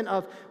fulfillment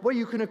of what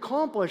you can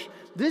accomplish.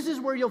 This is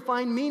where you'll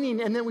find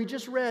meaning. And then we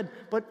just read,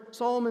 but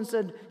Solomon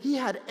said he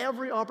had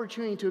every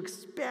opportunity to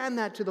expand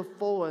that to the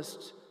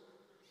fullest.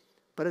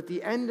 But at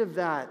the end of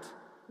that,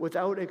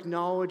 without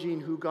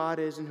acknowledging who God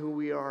is and who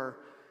we are,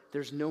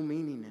 there's no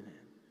meaning in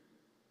it.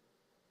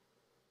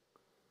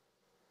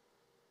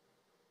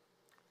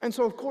 And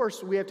so, of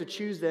course, we have to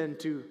choose then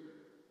to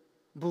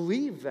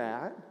believe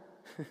that.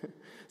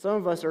 Some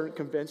of us aren't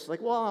convinced,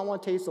 like, well, I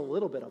want to taste a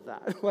little bit of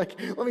that. Like,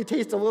 let me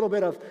taste a little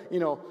bit of,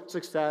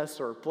 success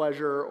or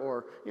pleasure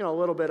or, a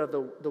little bit of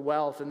the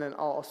wealth, and then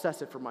I'll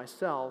assess it for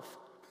myself.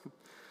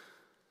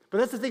 But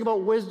that's the thing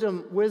about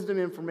wisdom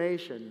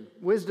information,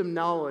 wisdom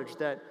knowledge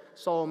that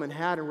Solomon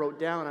had and wrote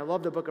down. I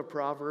love the book of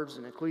Proverbs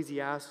and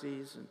Ecclesiastes,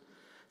 and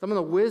some of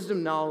the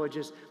wisdom knowledge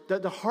is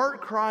the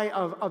heart cry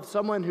of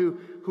someone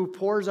who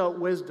pours out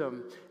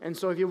wisdom. And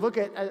so if you look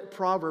at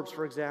Proverbs,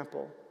 for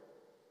example,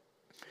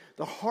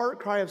 the heart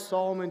cry of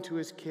Solomon to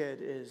his kid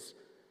is,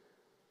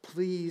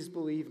 please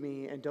believe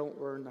me and don't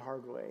learn the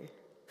hard way.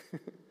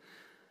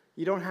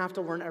 You don't have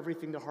to learn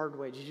everything the hard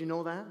way. Did you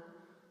know that?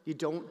 You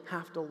don't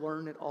have to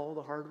learn it all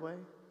the hard way.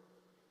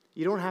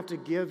 You don't have to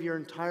give your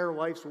entire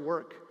life's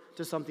work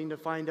to something to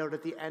find out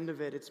at the end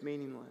of it it's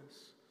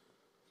meaningless.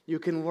 You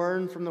can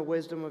learn from the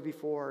wisdom of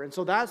before. And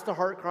so that's the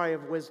heart cry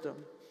of wisdom.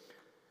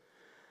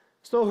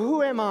 So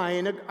who am I?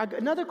 And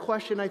another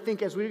question, I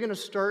think, as we're going to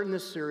start in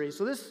this series,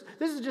 so this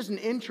is just an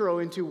intro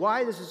into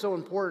why this is so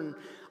important.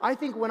 I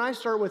think when I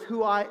start with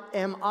who I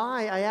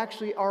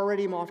actually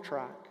already am off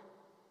track.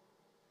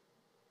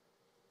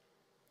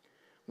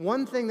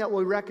 one thing that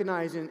we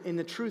recognize in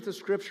the truth of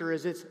Scripture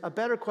is it's a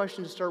better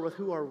question to start with,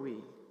 who are we?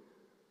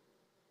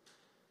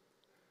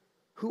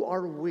 Who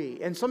are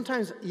we? And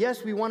sometimes,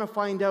 yes, we want to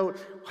find out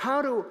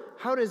how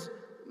does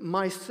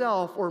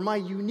myself or my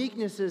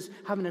uniquenesses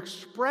have an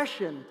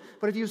expression.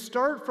 But if you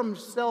start from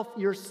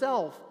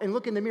yourself and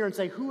look in the mirror and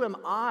say, who am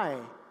I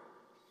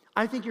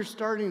think you're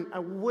starting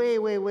a way,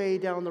 way, way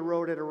down the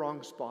road at a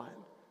wrong spot.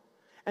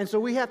 And so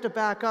we have to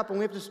back up and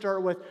we have to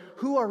start with,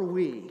 who are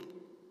we?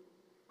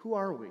 Who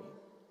are we?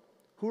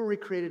 Who are we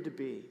created to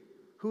be?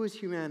 Who is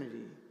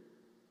humanity?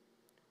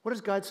 What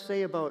does God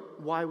say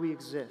about why we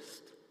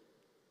exist?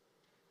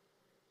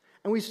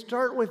 And we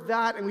start with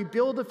that and we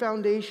build the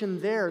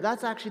foundation there.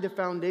 That's actually the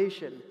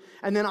foundation.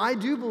 And then I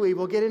do believe,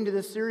 we'll get into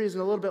this series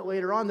in a little bit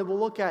later on, that we'll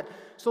look at,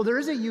 so there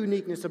is a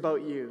uniqueness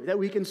about you that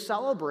we can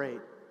celebrate.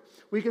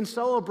 We can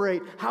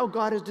celebrate how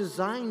God has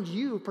designed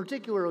you,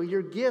 particularly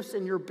your gifts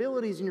and your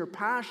abilities and your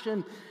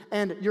passion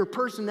and your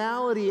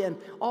personality and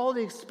all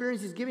the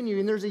experience He's given you.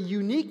 And there's a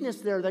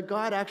uniqueness there that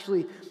God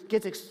actually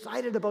gets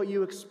excited about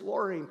you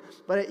exploring.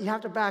 But you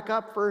have to back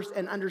up first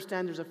and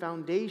understand there's a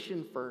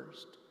foundation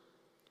first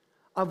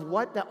of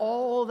what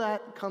all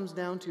that comes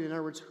down to. In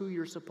other words, who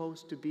you're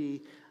supposed to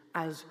be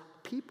as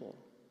people,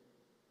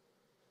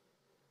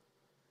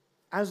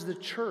 as the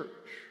church.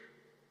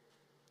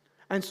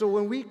 And so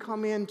when we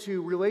come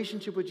into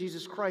relationship with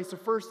Jesus Christ, the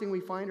first thing we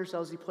find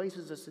ourselves, He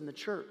places us in the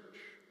church.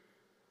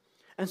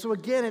 And so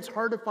again, it's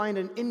hard to find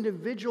an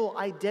individual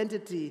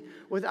identity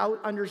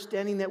without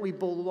understanding that we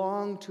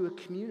belong to a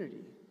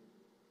community.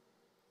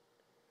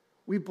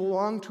 We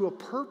belong to a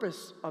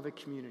purpose of a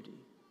community.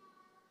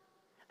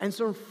 And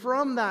so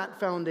from that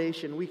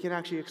foundation, we can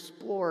actually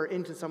explore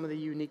into some of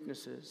the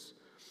uniquenesses.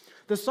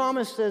 The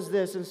psalmist says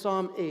this in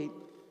Psalm 8.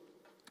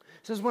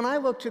 It says, when I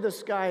look to the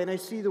sky and I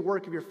see the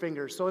work of your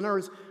fingers. So in other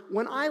words,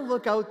 when I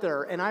look out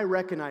there and I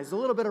recognize a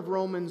little bit of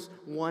Romans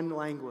 1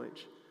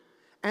 language,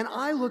 and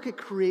I look at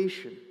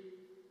creation,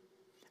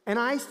 and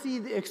I see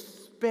the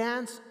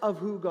expanse of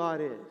who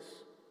God is.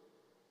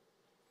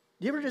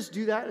 Do you ever just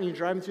do that when you're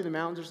driving through the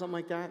mountains or something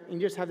like that?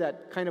 And you just have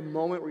that kind of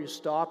moment where you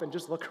stop and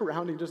just look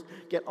around and just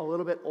get a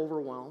little bit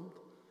overwhelmed?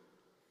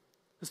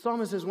 The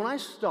psalmist says, when I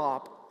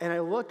stop and I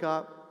look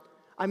up,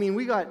 I mean,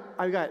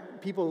 I've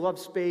got people who love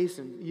space,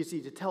 and you see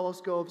the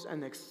telescopes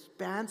and the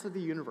expanse of the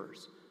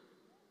universe.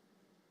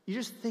 You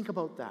just think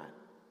about that.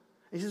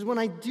 He says, when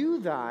I do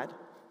that,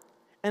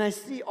 and I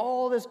see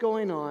all this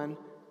going on,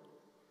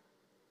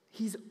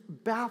 he's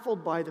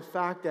baffled by the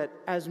fact that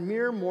as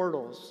mere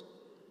mortals,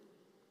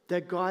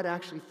 that God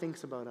actually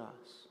thinks about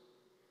us.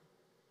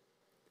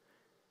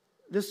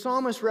 The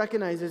psalmist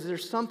recognizes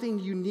there's something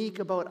unique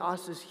about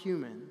us as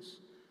humans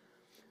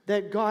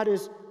that God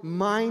is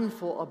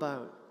mindful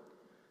about.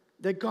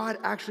 That God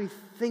actually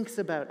thinks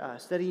about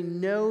us, that He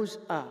knows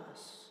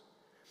us.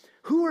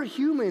 Who are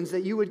humans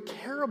that you would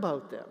care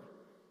about them?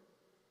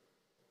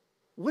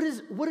 What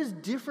is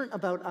different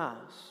about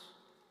us?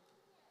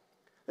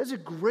 That's a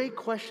great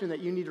question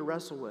that you need to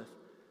wrestle with.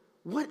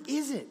 What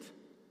is it?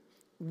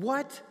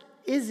 What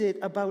is it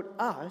about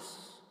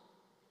us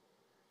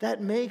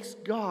that makes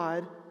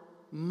God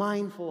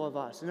mindful of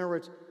us? In other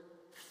words,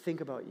 think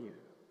about you.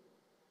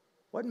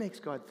 What makes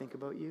God think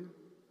about you?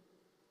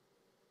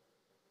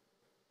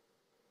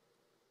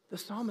 The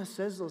psalmist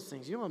says those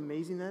things. You know how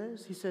amazing that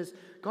is? He says,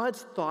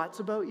 God's thoughts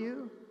about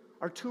you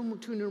are too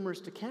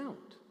numerous to count.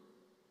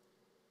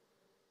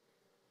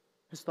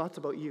 His thoughts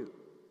about you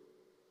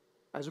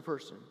as a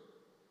person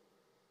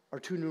are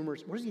too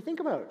numerous. What does He think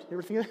about? You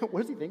ever think of that?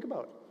 What does He think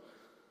about?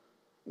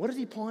 What does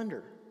He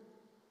ponder?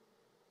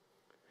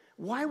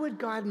 Why would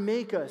God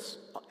make us,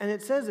 and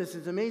it says this,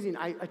 it's amazing.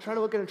 I try to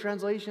look at a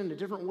translation in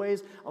different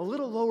ways, a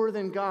little lower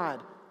than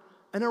God.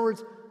 In other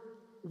words,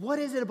 what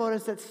is it about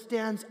us that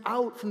stands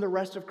out from the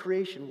rest of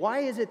creation? Why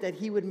is it that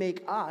He would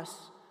make us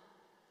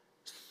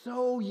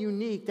so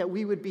unique that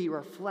we would be a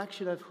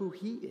reflection of who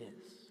He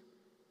is?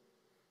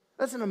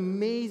 That's an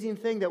amazing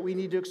thing that we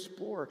need to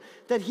explore.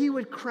 That He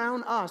would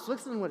crown us.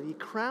 Listen to what He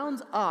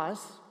crowns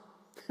us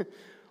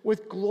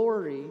with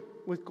glory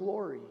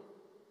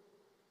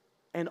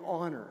and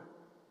honor.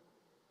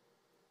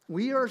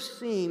 We are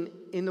seen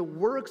in the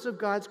works of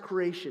God's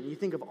creation. You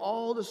think of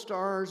all the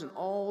stars and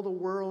all the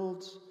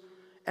worlds,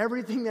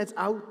 everything that's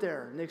out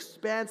there, and the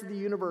expanse of the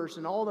universe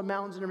and all the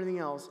mountains and everything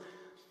else,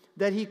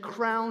 that He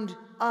crowned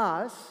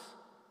us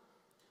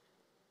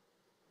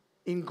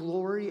in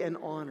glory and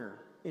honor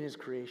in His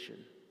creation.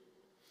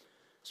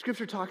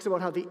 Scripture talks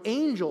about how the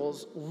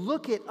angels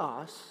look at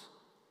us,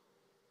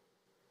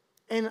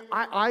 and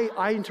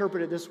I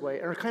interpret it this way,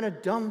 and are kind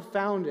of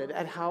dumbfounded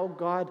at how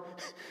God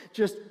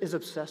just is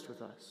obsessed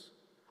with us.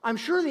 I'm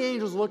sure the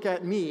angels look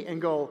at me and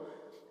go,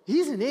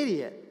 He's an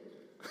idiot.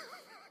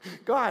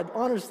 God,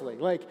 honestly,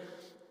 like,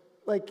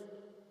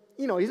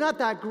 He's not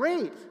that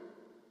great.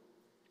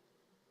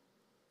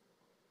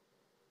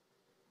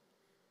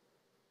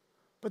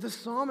 But the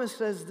psalmist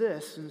says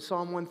this in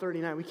Psalm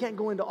 139. We can't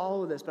go into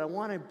all of this, but I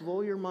want to blow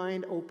your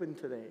mind open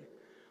today.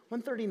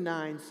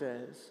 139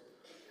 says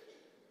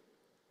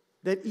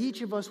that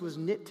each of us was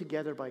knit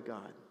together by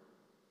God.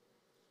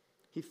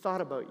 He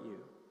thought about you.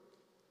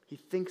 He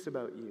thinks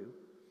about you.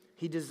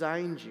 He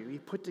designed you. He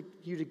put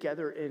you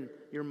together in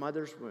your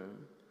mother's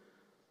womb.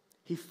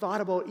 He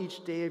thought about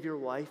each day of your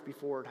life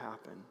before it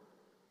happened.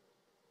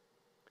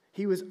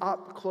 He was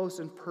up close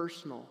and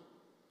personal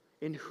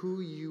in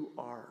who you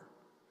are.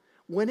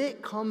 When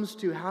it comes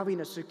to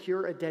having a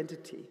secure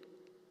identity,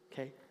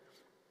 okay,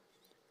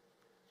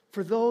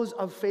 for those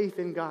of faith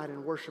in God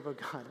and worship of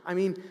God, I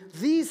mean,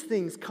 these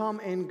things come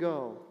and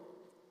go,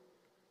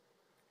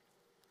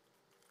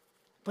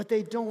 but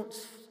they don't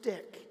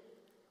stick.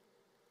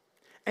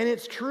 And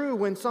it's true,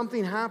 when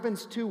something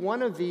happens to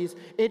one of these,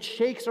 it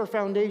shakes our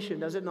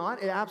foundation, does it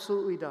not? It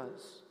absolutely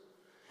does.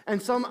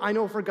 And I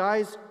know for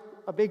guys,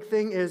 a big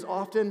thing is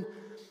often,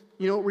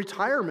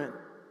 retirement.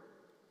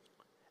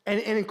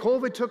 And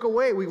COVID took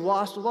away, we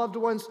lost loved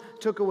ones,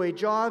 took away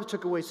jobs,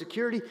 took away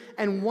security.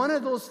 And one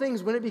of those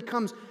things, when it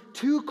becomes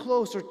too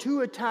close or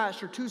too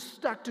attached or too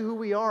stuck to who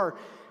we are,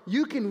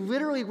 you can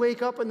literally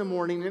wake up in the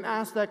morning and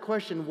ask that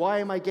question, why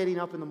am I getting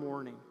up in the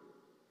morning?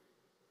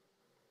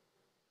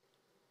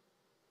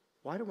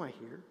 Why am I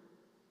here?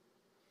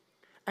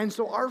 And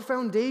so our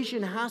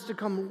foundation has to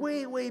come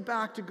way, way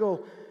back to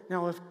go,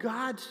 now if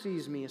God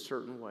sees me a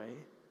certain way,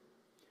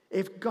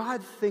 if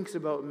God thinks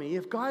about me,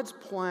 if God's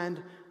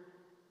planned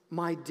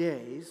my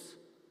days,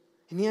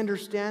 and He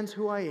understands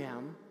who I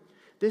am,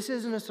 this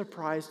isn't a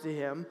surprise to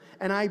Him,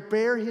 and I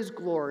bear His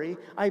glory,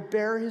 I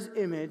bear His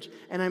image,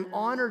 and I'm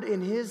honored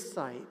in His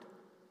sight,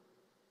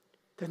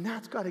 then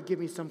that's got to give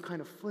me some kind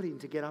of footing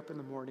to get up in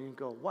the morning and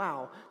go,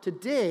 wow,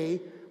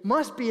 today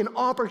must be an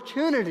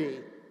opportunity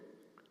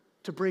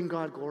to bring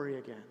God glory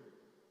again,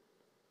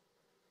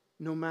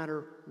 no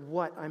matter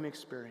what I'm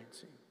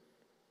experiencing.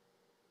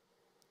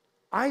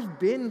 I've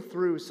been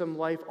through some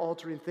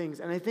life-altering things,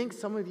 and I think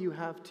some of you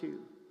have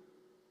too.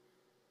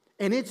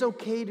 And it's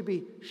okay to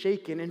be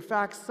shaken. In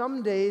fact,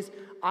 some days,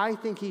 I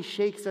think He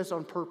shakes us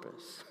on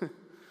purpose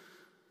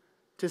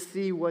to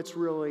see what's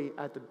really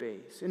at the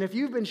base. And if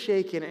you've been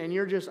shaken and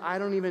you're just, I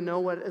don't even know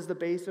what is the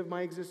base of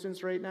my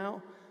existence right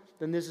now,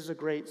 then this is a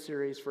great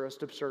series for us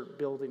to start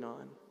building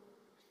on.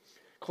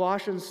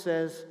 Colossians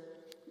says,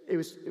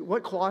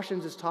 what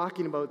Colossians is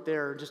talking about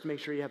there, just to make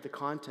sure you have the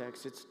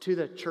context, it's to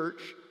the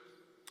church.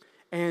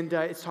 And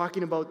it's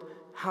talking about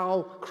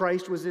how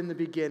Christ was in the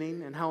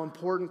beginning and how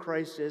important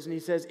Christ is. And he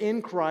says,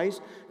 in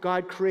Christ,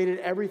 God created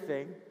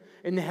everything.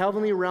 In the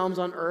heavenly realms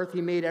on earth,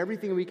 He made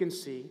everything we can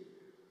see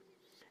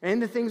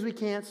and the things we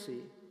can't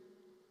see.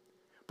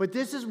 But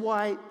this is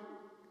why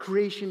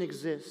creation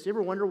exists. You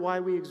ever wonder why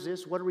we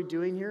exist? What are we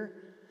doing here?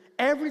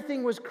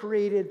 Everything was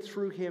created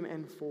through Him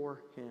and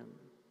for Him.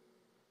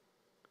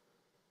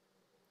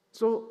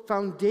 So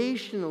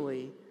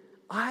foundationally,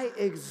 I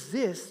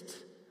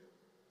exist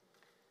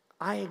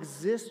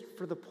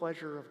for the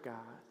pleasure of God.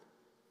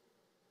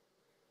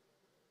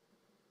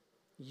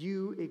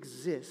 You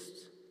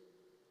exist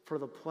for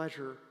the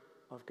pleasure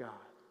of God.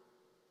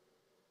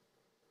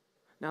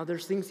 Now,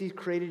 there's things He's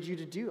created you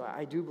to do.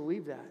 I do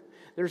believe that.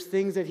 There's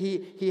things that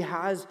He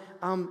has,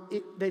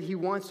 that He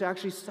wants to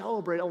actually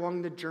celebrate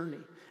along the journey.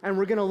 And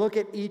we're going to look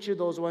at each of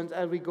those ones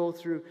as we go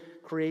through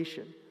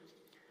creation.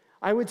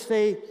 I would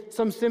say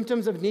some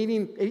symptoms of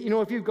needing,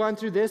 if you've gone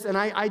through this, and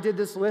I did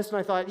this list, and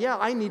I thought, yeah,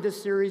 I need this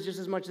series just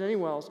as much as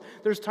anyone else.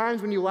 There's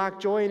times when you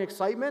lack joy and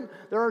excitement.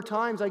 There are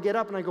times I get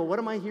up and I go, what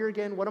am I here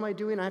again? What am I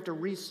doing? I have to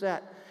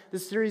reset.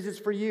 This series is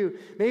for you.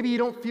 Maybe you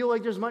don't feel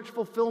like there's much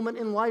fulfillment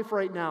in life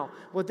right now,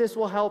 but this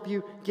will help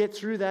you get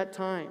through that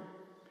time.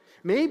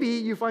 Maybe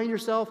you find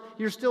yourself,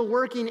 you're still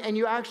working and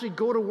you actually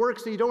go to work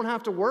so you don't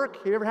have to work.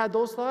 Have you ever had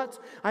those thoughts?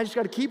 I just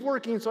got to keep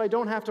working so I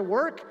don't have to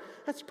work.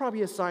 That's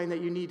probably a sign that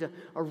you need a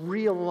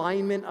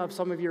realignment of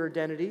some of your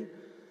identity.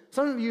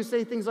 Some of you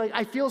say things like,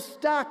 I feel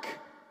stuck.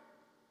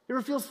 You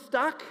ever feel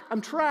stuck? I'm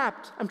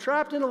trapped. I'm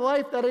trapped in a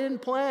life that I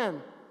didn't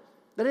plan,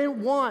 that I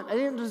didn't want, I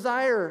didn't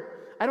desire.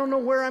 I don't know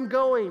where I'm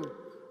going.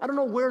 I don't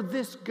know where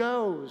this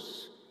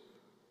goes.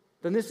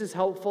 Then this is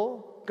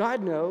helpful.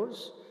 God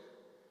knows.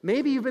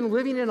 Maybe you've been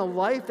living in a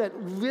life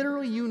that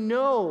literally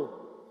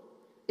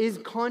is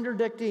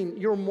contradicting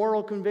your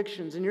moral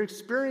convictions, and you're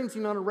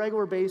experiencing on a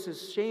regular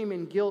basis shame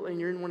and guilt, and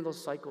you're in one of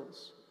those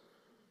cycles.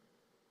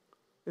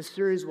 This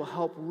series will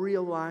help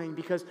realign,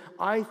 because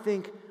I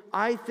think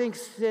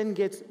sin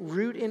gets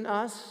root in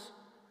us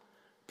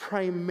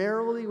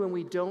primarily when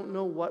we don't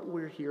know what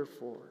we're here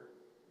for.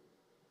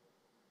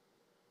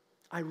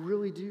 I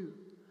really do.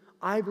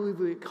 I believe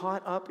we get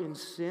caught up in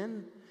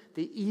sin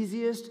the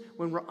easiest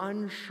when we're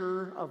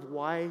unsure of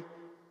why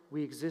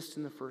we exist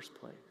in the first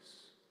place.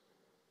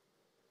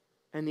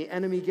 And the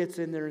enemy gets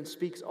in there and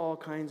speaks all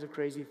kinds of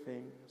crazy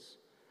things.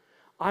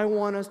 I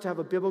want us to have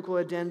a biblical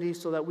identity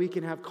so that we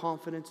can have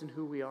confidence in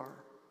who we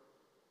are.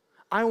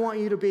 I want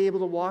you to be able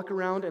to walk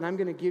around, and I'm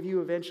going to give you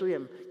eventually,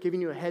 I'm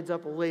giving you a heads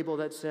up, a label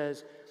that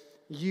says,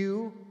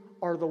 you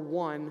are the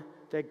one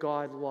that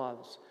God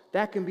loves.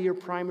 That can be your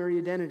primary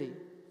identity.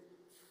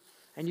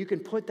 And you can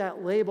put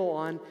that label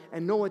on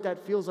and know what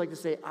that feels like to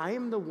say, I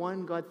am the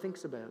one God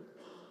thinks about.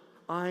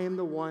 I am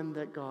the one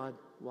that God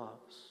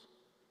loves.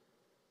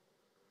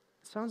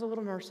 Sounds a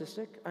little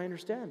narcissistic, I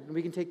understand.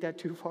 We can take that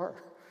too far.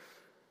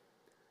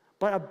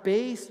 But a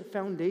base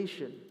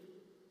foundation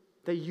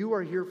that you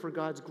are here for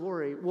God's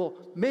glory will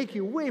make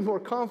you way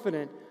more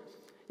confident.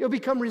 You'll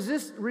become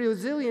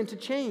resilient to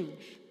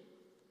change.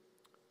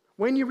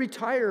 When you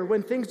retire,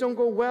 when things don't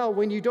go well,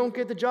 when you don't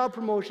get the job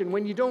promotion,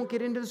 when you don't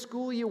get into the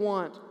school you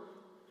want,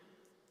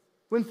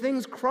 when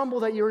things crumble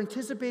that you're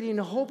anticipating and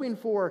hoping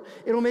for,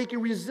 it'll make you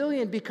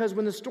resilient because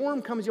when the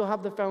storm comes, you'll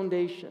have the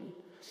foundation.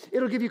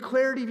 It'll give you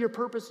clarity of your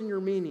purpose and your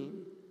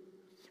meaning.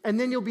 And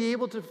then you'll be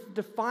able to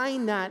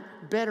define that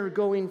better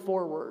going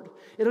forward.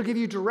 It'll give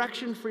you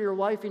direction for your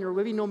life and your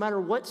living no matter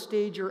what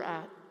stage you're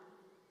at.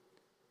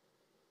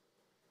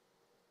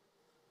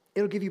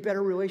 It'll give you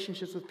better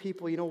relationships with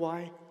people. You know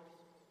why?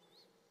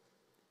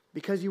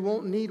 Because you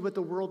won't need what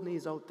the world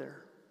needs out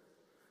there.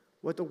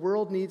 What the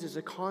world needs is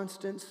a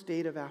constant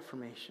state of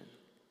affirmation.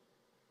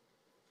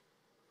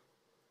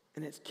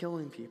 And it's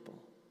killing people.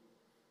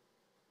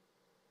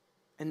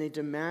 And they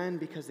demand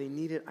because they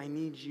need it, I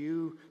need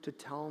you to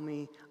tell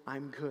me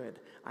I'm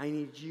good. I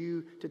need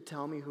you to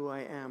tell me who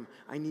I am.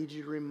 I need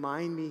you to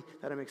remind me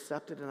that I'm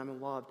accepted and I'm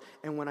loved.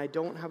 And when I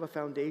don't have a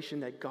foundation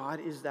that God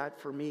is that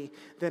for me,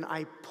 then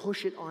I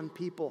push it on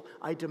people.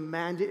 I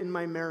demand it in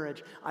my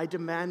marriage. I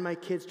demand my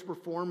kids to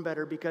perform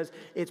better because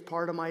it's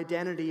part of my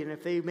identity. And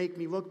if they make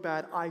me look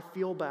bad, I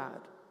feel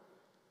bad.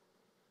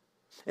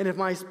 And if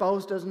my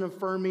spouse doesn't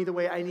affirm me the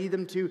way I need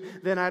them to,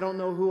 then I don't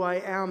know who I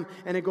am.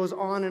 And it goes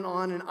on,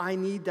 and I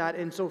need that.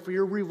 And so for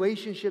your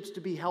relationships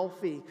to be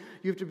healthy,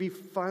 you have to be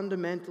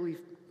fundamentally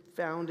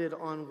founded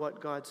on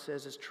what God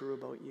says is true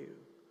about you.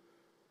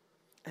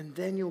 And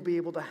then you'll be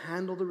able to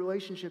handle the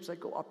relationships that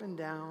go up and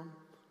down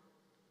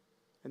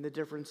and the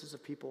differences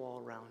of people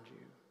all around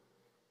you.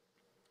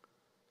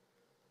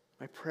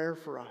 My prayer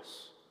for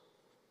us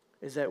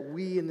is that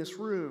we in this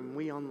room,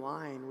 we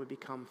online, would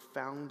become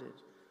founded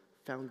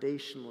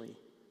foundationally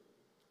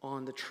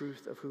on the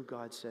truth of who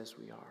God says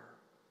we are.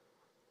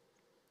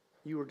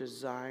 You were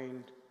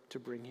designed to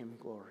bring him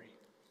glory.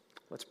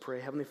 Let's pray.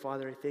 Heavenly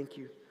Father, I thank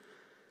you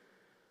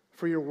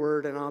for your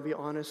word, and I'll be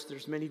honest,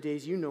 there's many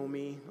days, you know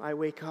me, I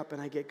wake up and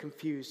I get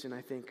confused and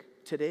I think,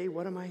 today,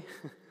 what am I,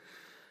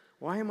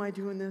 why am I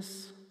doing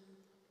this?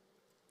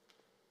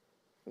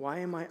 Why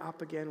am I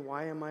up again?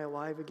 Why am I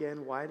alive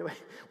again? Why do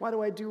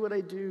I do what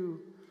I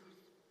do?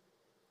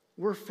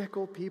 We're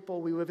fickle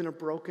people. We live in a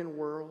broken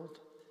world.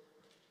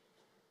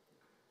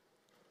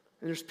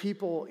 And there's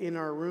people in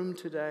our room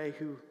today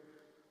who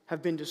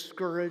have been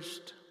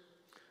discouraged.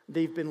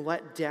 They've been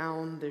let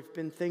down. They've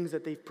been things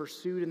that they've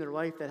pursued in their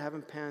life that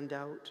haven't panned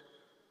out.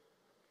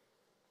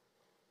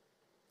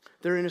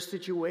 They're in a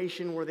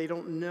situation where they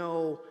don't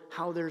know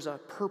how there's a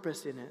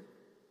purpose in it.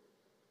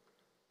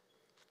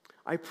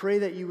 I pray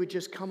that you would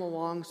just come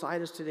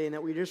alongside us today and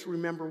that we just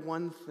remember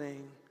one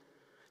thing,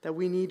 that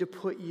we need to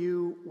put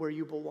you where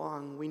you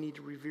belong. We need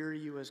to revere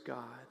you as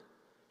God.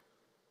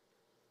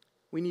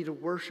 We need to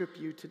worship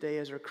you today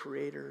as our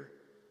Creator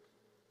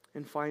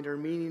and find our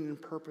meaning and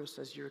purpose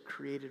as your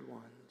created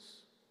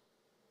ones.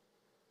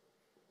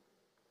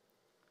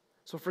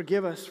 So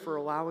forgive us for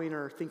allowing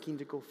our thinking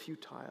to go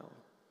futile,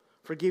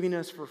 forgiving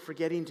us for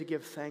forgetting to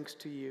give thanks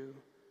to you,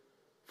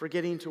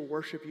 forgetting to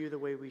worship you the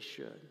way we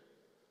should.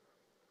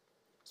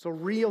 So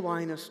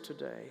realign us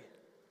today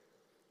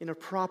in a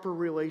proper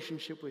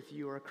relationship with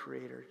you, our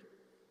Creator.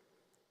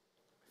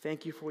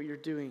 Thank you for what you're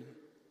doing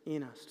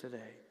in us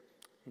today.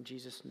 In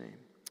Jesus' name,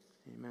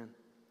 amen.